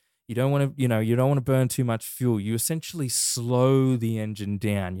windows. You don't want to, you don't want to burn too much fuel. You essentially slow the engine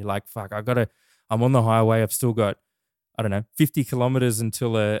down. You're like, fuck, I'm on the highway. I've still got, I don't know, 50 kilometers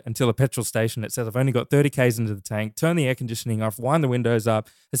until a petrol station. It says I've only got 30 Ks into the tank. Turn the air conditioning off, wind the windows up.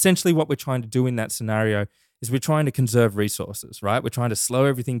 Essentially what we're trying to do in that scenario is we're trying to conserve resources, right? We're trying to slow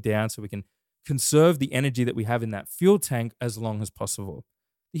everything down so we can conserve the energy that we have in that fuel tank as long as possible.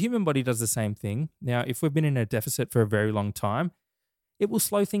 The human body does the same thing. Now, if we've been in a deficit for a very long time, it will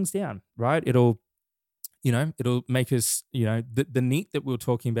slow things down, right? It'll make us, the NEAT that we were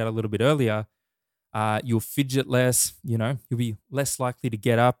talking about a little bit earlier, you'll fidget less, you'll be less likely to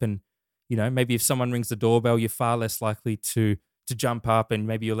get up and, maybe if someone rings the doorbell, you're far less likely to jump up and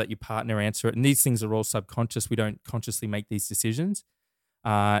maybe you'll let your partner answer it. And these things are all subconscious. We don't consciously make these decisions.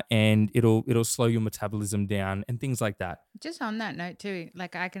 And it'll slow your metabolism down and things like that. Just on that note too,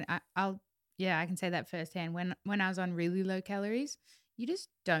 like I can say that firsthand. When I was on really low calories, you just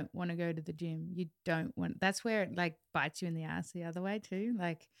don't want to go to the gym. You don't want. That's where it like bites you in the ass the other way too.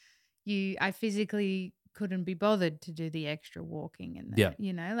 Like I physically couldn't be bothered to do the extra walking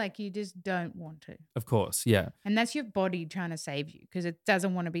and like you just don't want to. Of course, yeah. And that's your body trying to save you because it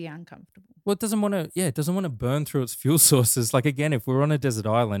doesn't want to be uncomfortable. Well, it doesn't want to burn through its fuel sources. Like again, if we're on a desert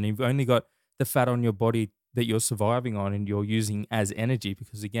island, you've only got the fat on your body that you're surviving on and you're using as energy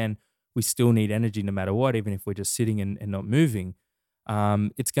because again, we still need energy no matter what, even if we're just sitting and not moving.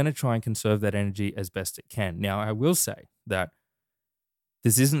 It's going to try and conserve that energy as best it can. Now, I will say that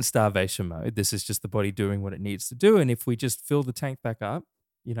this isn't starvation mode. This is just the body doing what it needs to do. And if we just fill the tank back up,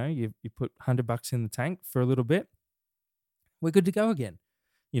 you put $100 in the tank for a little bit, we're good to go again.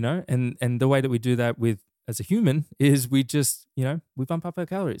 And the way that we do that as a human is we just, we bump up our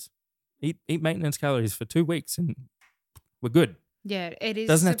calories, eat maintenance calories for 2 weeks and we're good. Yeah, it is.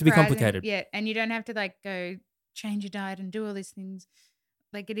 Doesn't have to be complicated. Yeah, and you don't have to like go change your diet and do all these things.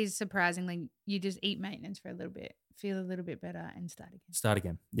 Like it is surprisingly, you just eat maintenance for a little bit, feel a little bit better and start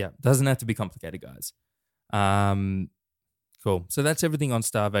again. Yeah. Doesn't have to be complicated, guys. Cool. So that's everything on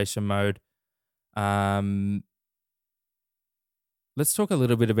starvation mode. Let's talk a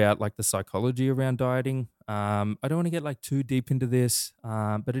little bit about like the psychology around dieting. I don't want to get like too deep into this,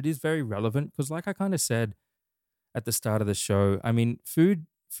 but it is very relevant because like I kind of said at the start of the show, I mean, food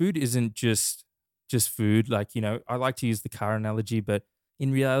isn't just food. Like, I like to use the car analogy, but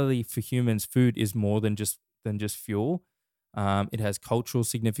in reality, for humans, food is more than just fuel. It has cultural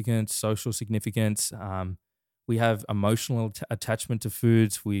significance, social significance. We have emotional attachment to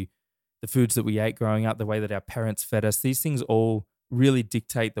foods. The foods that we ate growing up, the way that our parents fed us. These things all really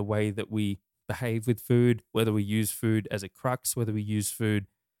dictate the way that we behave with food. Whether we use food as a crux, whether we use food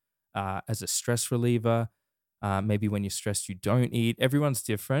as a stress reliever. Maybe when you're stressed, you don't eat. Everyone's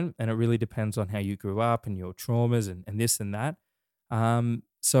different, and it really depends on how you grew up and your traumas and this and that.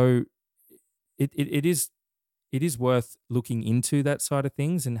 So it is worth looking into that side of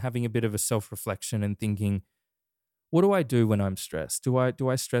things and having a bit of a self-reflection and thinking, what do I do when I'm stressed? Do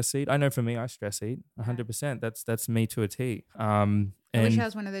I stress eat? I know for me, I stress eat 100%. That's me to a T. I wish I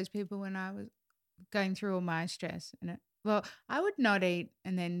was one of those people when I was going through all my stress. I would not eat,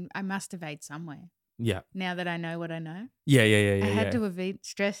 and then I must have ate somewhere. Yeah. Now that I know what I know. Yeah. I had to have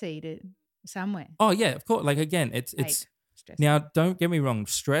stress eat it somewhere. Oh yeah, of course. Like again, it's now. Don't get me wrong.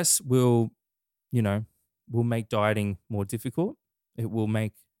 Stress will make dieting more difficult. It will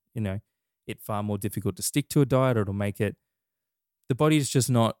make it far more difficult to stick to a diet, or it'll make it. The body is just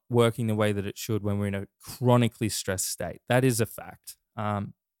not working the way that it should when we're in a chronically stressed state. That is a fact.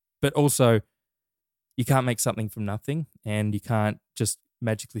 But also, you can't make something from nothing, and you can't just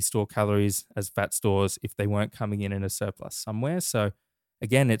magically store calories as fat stores if they weren't coming in a surplus somewhere. So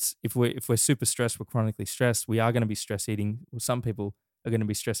again, it's if we're super stressed, we're chronically stressed, we are going to be stress eating. Well, some people are going to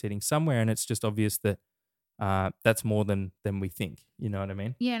be stress eating somewhere, and it's just obvious that that's more than we think. You know what I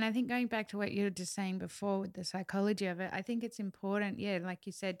mean? Yeah, and I think going back to what you were just saying before with the psychology of it, I think it's important, like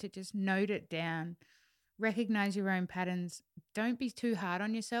you said, to just note it down, recognize your own patterns. Don't be too hard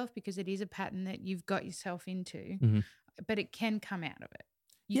on yourself because it is a pattern that you've got yourself into, but it can come out of it.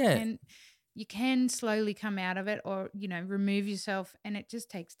 You can slowly come out of it or, remove yourself, and it just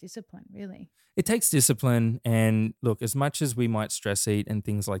takes discipline, really. It takes discipline, and look, as much as we might stress eat and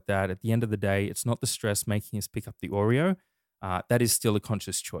things like that, at the end of the day, it's not the stress making us pick up the Oreo. That is still a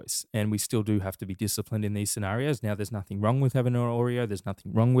conscious choice, and we still do have to be disciplined in these scenarios. Now, there's nothing wrong with having an Oreo. There's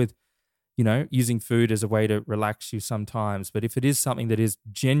nothing wrong with, using food as a way to relax you sometimes. But if it is something that is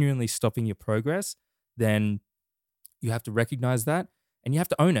genuinely stopping your progress, then you have to recognize that and you have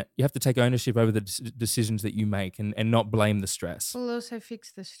to own it. You have to take ownership over the decisions that you make and not blame the stress. We'll also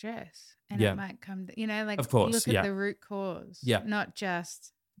fix the stress and Yeah. it might come, like Of course, look at yeah. the root cause, Yeah. not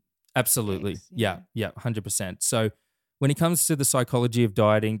just Absolutely. fix, Yeah, 100%. So when it comes to the psychology of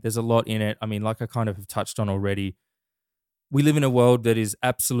dieting, there's a lot in it. I mean, like I kind of have touched on already, we live in a world that is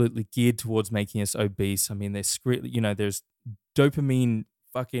absolutely geared towards making us obese. I mean, there's dopamine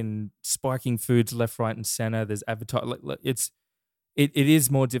fucking spiking foods left, right, and center. There's it is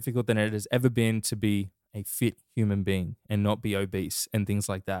more difficult than it has ever been to be a fit human being and not be obese and things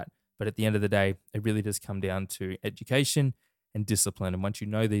like that. But at the end of the day, it really does come down to education and discipline. And once you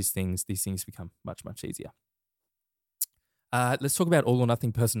know these things become much, much easier. Let's talk about all or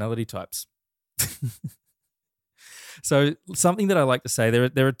nothing personality types. So something that I like to say,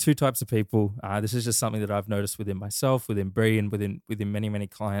 there are two types of people. This is just something that I've noticed within myself, within Bree, and within many, many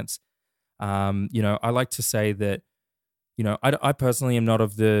clients. I like to say that, I personally am not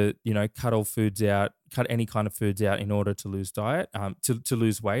of the, cut any kind of foods out in order to lose to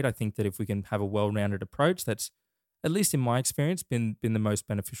lose weight. I think that if we can have a well-rounded approach, that's, at least in my experience, been the most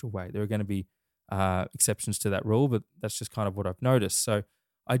beneficial way. There are going to be exceptions to that rule, but that's just kind of what I've noticed. So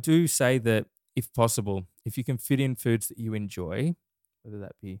I do say that if possible, if you can fit in foods that you enjoy, whether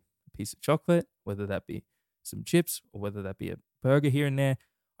that be a piece of chocolate, whether that be some chips, or whether that be a burger here and there,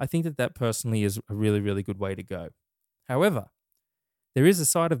 I think that personally is a really, really good way to go. However, there is a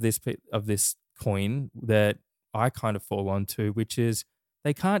side of this coin that I kind of fall onto, which is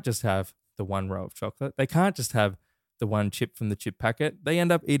they can't just have the one row of chocolate. They can't just have the one chip from the chip packet. They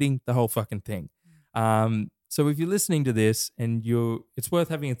end up eating the whole fucking thing. So if you're listening to this and it's worth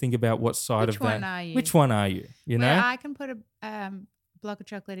having a think about what side which of that. one are you? Which one are you? You know, Where I can put a block of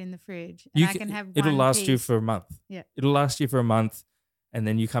chocolate in the fridge and I can have one it'll last you piece. for a month. Yeah. It'll last you for a month, and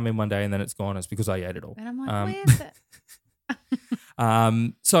then you come in one day and then it's gone. It's because I ate it all. And I'm like, where's it?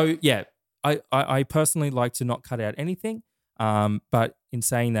 So yeah, I personally like to not cut out anything. But in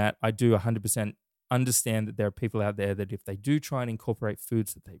saying that, I do 100% understand that there are people out there that if they do try and incorporate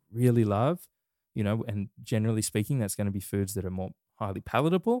foods that they really love, and generally speaking, that's going to be foods that are more highly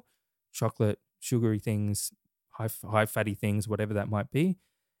palatable, chocolate, sugary things, high fatty things, whatever that might be.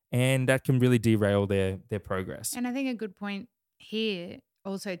 And that can really derail their progress. And I think a good point here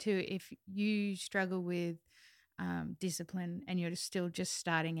also too, if you struggle with discipline and you're still just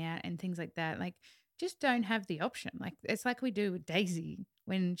starting out and things like that, like just don't have the option. Like it's like we do with Daisy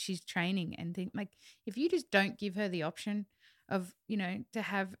when she's training and think like if you just don't give her the option of, to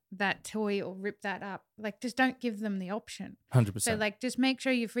have that toy or rip that up, like just don't give them the option. 100%. So like just make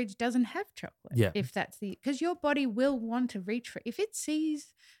sure your fridge doesn't have chocolate. Yeah. If that's because your body will want to reach for it. If it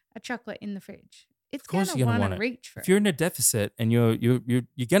sees a chocolate in the fridge, it's going to want to reach for it. If you're in a deficit and you're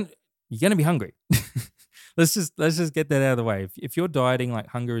gonna be hungry. let's just get that out of the way. If you're dieting, like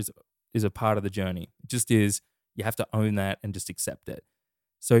hunger is a part of the journey. It just is. You have to own that and just accept it.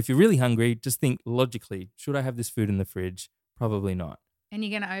 So if you're really hungry, just think logically, should I have this food in the fridge? Probably not. And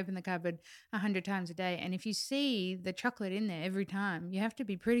you're going to open the cupboard 100 times a day. And if you see the chocolate in there every time, you have to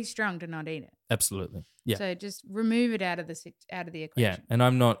be pretty strong to not eat it. Absolutely. Yeah. So just remove it out of the equation. Yeah. And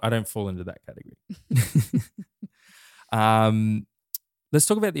I don't fall into that category. Let's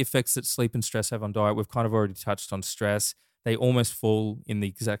talk about the effects that sleep and stress have on diet. We've kind of already touched on stress. They almost fall in the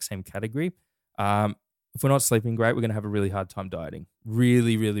exact same category. If we're not sleeping great, we're going to have a really hard time dieting.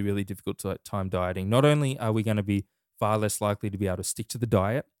 Really, really, really difficult time dieting. Not only are we going to be far less likely to be able to stick to the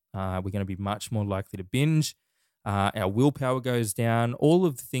diet, we're going to be much more likely to binge. Our willpower goes down. All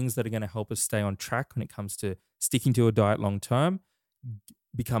of the things that are going to help us stay on track when it comes to sticking to a diet long term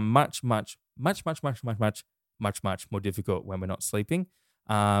become much, much, much, much, much, much, much, much, much more difficult when we're not sleeping.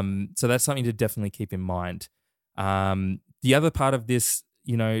 So that's something to definitely keep in mind. The other part of this,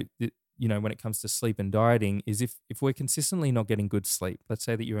 when it comes to sleep and dieting is if we're consistently not getting good sleep, let's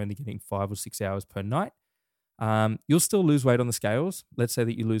say that you're only getting 5 or 6 hours per night, you'll still lose weight on the scales. Let's say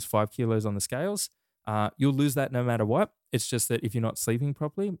that you lose 5 kilos on the scales. You'll lose that no matter what. It's just that if you're not sleeping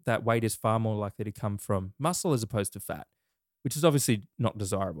properly, that weight is far more likely to come from muscle as opposed to fat, which is obviously not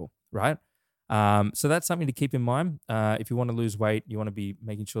desirable, right? So that's something to keep in mind. If you want to lose weight, you want to be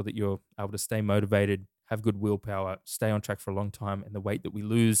making sure that you're able to stay motivated, have good willpower, stay on track for a long time, and the weight that we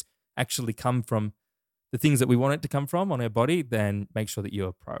lose actually come from the things that we want it to come from on our body, then make sure that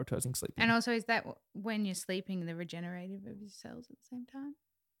you're prioritizing sleep. And also, is that when you're sleeping, the regenerative of your cells at the same time?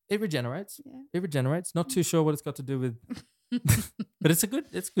 It regenerates. Yeah. It regenerates. Not too sure what it's got to do with, but it's good.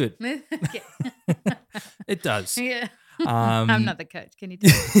 Okay. It does. Yeah. I'm not the coach. Can you tell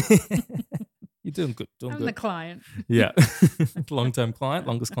me? You're doing good. Doing I'm good. the client. Yeah. Long-term client,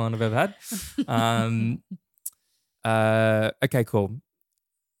 longest client I've ever had. Okay, cool.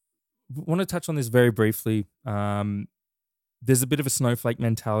 Want to touch on this very briefly. There's a bit of a snowflake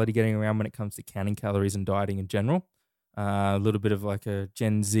mentality getting around when it comes to counting calories and dieting in general. A little bit of like a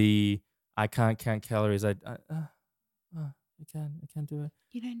Gen Z, I can't count calories. I can't do it.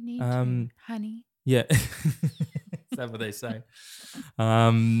 You don't need to, honey. Yeah. Is that what they say?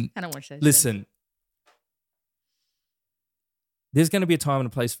 I don't watch those. Listen, there's going to be a time and a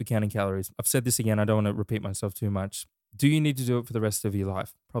place for counting calories. I've said this again. I don't want to repeat myself too much. Do you need to do it for the rest of your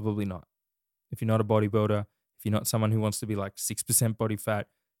life? Probably not. If you're not a bodybuilder, if you're not someone who wants to be like 6% body fat,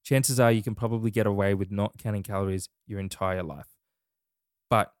 chances are you can probably get away with not counting calories your entire life.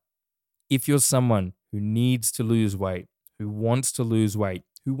 But if you're someone who needs to lose weight, who wants to lose weight,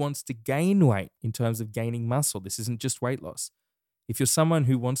 who wants to gain weight in terms of gaining muscle, this isn't just weight loss. If you're someone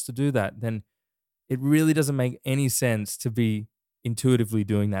who wants to do that, then it really doesn't make any sense to be intuitively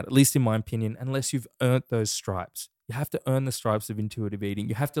doing that, at least in my opinion, unless you've earned those stripes. You have to earn the stripes of intuitive eating.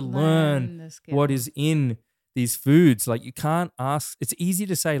 You have to learn what is in these foods. Like you can't ask, it's easy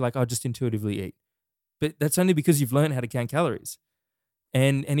to say like, I'll just intuitively eat. But that's only because you've learned how to count calories.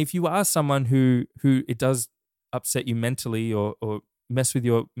 And if you are someone who it does upset you mentally or mess with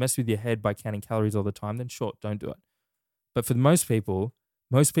your head by counting calories all the time, then sure, don't do it. But for most people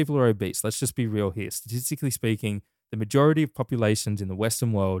are obese. Let's just be real here. Statistically speaking, the majority of populations in the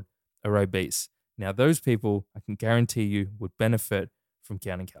Western world are obese. Now, those people, I can guarantee you, would benefit from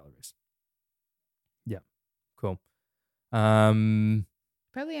counting calories. Yeah, cool.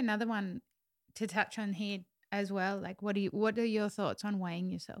 Probably another one to touch on here as well. Like, what are your thoughts on weighing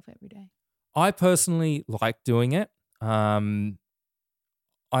yourself every day? I personally like doing it. I'm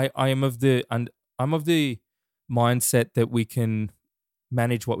of the mindset that we can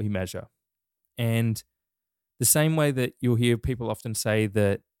manage what we measure, and the same way that you'll hear people often say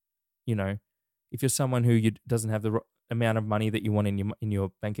that, you know, if you're someone who doesn't have the amount of money that you want in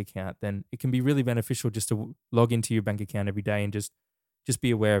your bank account, then it can be really beneficial just to log into your bank account every day and just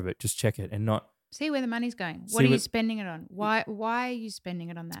be aware of it, just check it and not see where the money's going. What are you spending it on? Why are you spending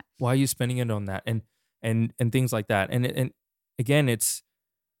it on that? Why are you spending it on that? And things like that. And again, it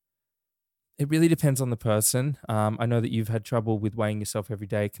really depends on the person. I know that you've had trouble with weighing yourself every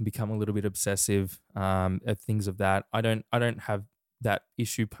day. It can become a little bit obsessive, at things of that. I don't have that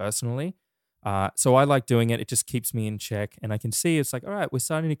issue personally. So I like doing it. It just keeps me in check. And I can see it's like, all right, we're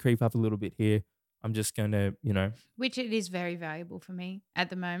starting to creep up a little bit here. I'm just going to, Which it is very valuable for me at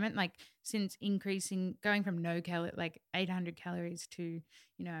the moment. Like since going from like 800 calories to,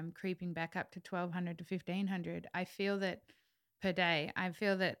 I'm creeping back up to 1,200 to 1,500. I feel that per day,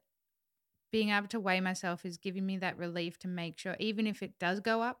 being able to weigh myself is giving me that relief to make sure, even if it does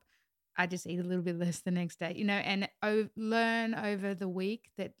go up, I just eat a little bit less the next day, and learn over the week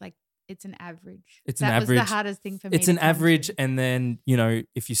that like it's an average. That was the hardest thing for me. It's an average. And then,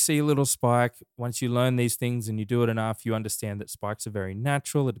 if you see a little spike, once you learn these things and you do it enough, you understand that spikes are very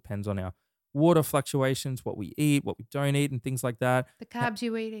natural. It depends on our water fluctuations, what we eat, what we don't eat, and things like that. The carbs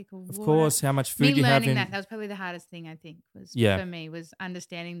you eat equal water. Of course, how much food you have in. That was probably the hardest thing, I think, for me, was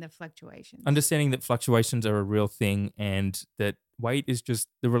understanding the fluctuations. Understanding that fluctuations are a real thing and that weight is just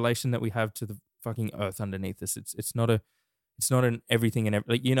the relation that we have to the fucking earth underneath us. It's not an everything and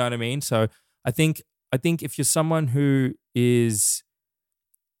like, you know what I mean? So I think if you're someone who it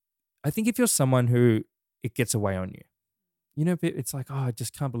gets away on you. It's like, oh, I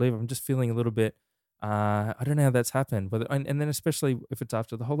just can't believe it. I'm just feeling a little bit, I don't know how that's happened. And then especially if it's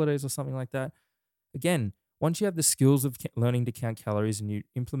after the holidays or something like that. Again, once you have the skills of learning to count calories and you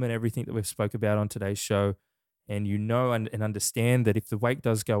implement everything that we've spoke about on today's show, and and understand that if the weight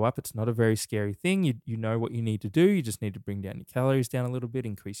does go up, it's not a very scary thing. You know what you need to do. You just need to bring down your calories down a little bit,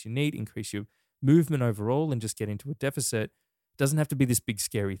 increase your NEAT, increase your movement overall, and just get into a deficit. It doesn't have to be this big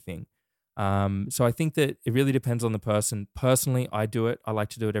scary thing. So I think that it really depends on the person. Personally, I do it. I like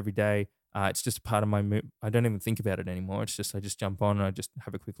to do it every day. It's just a part of my mood. I don't even think about it anymore. It's just I just jump on and I just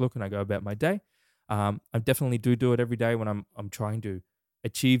have a quick look and I go about my day. I definitely do it every day when I'm trying to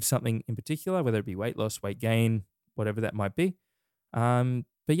achieve something in particular, whether it be weight loss, weight gain, whatever that might be. But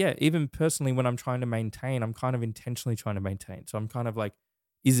yeah, even personally, when I'm trying to maintain, I'm kind of intentionally trying to maintain. So I'm kind of like,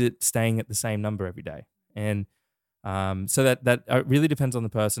 is it staying at the same number every day? And so that really depends on the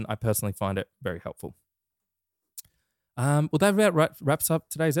person. I personally find it very helpful. Well, that about wraps up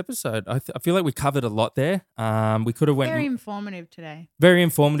today's episode. I feel like we covered a lot there. We could have went very informative today. Very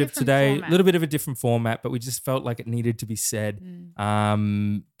informative today. A little bit of a different format, but we just felt like it needed to be said.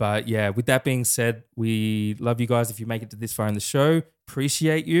 But yeah, with that being said, we love you guys. If you make it to this far in the show,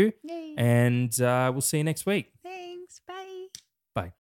 appreciate you. Yay. Bye. And we'll see you next week. Thanks. Bye. Bye.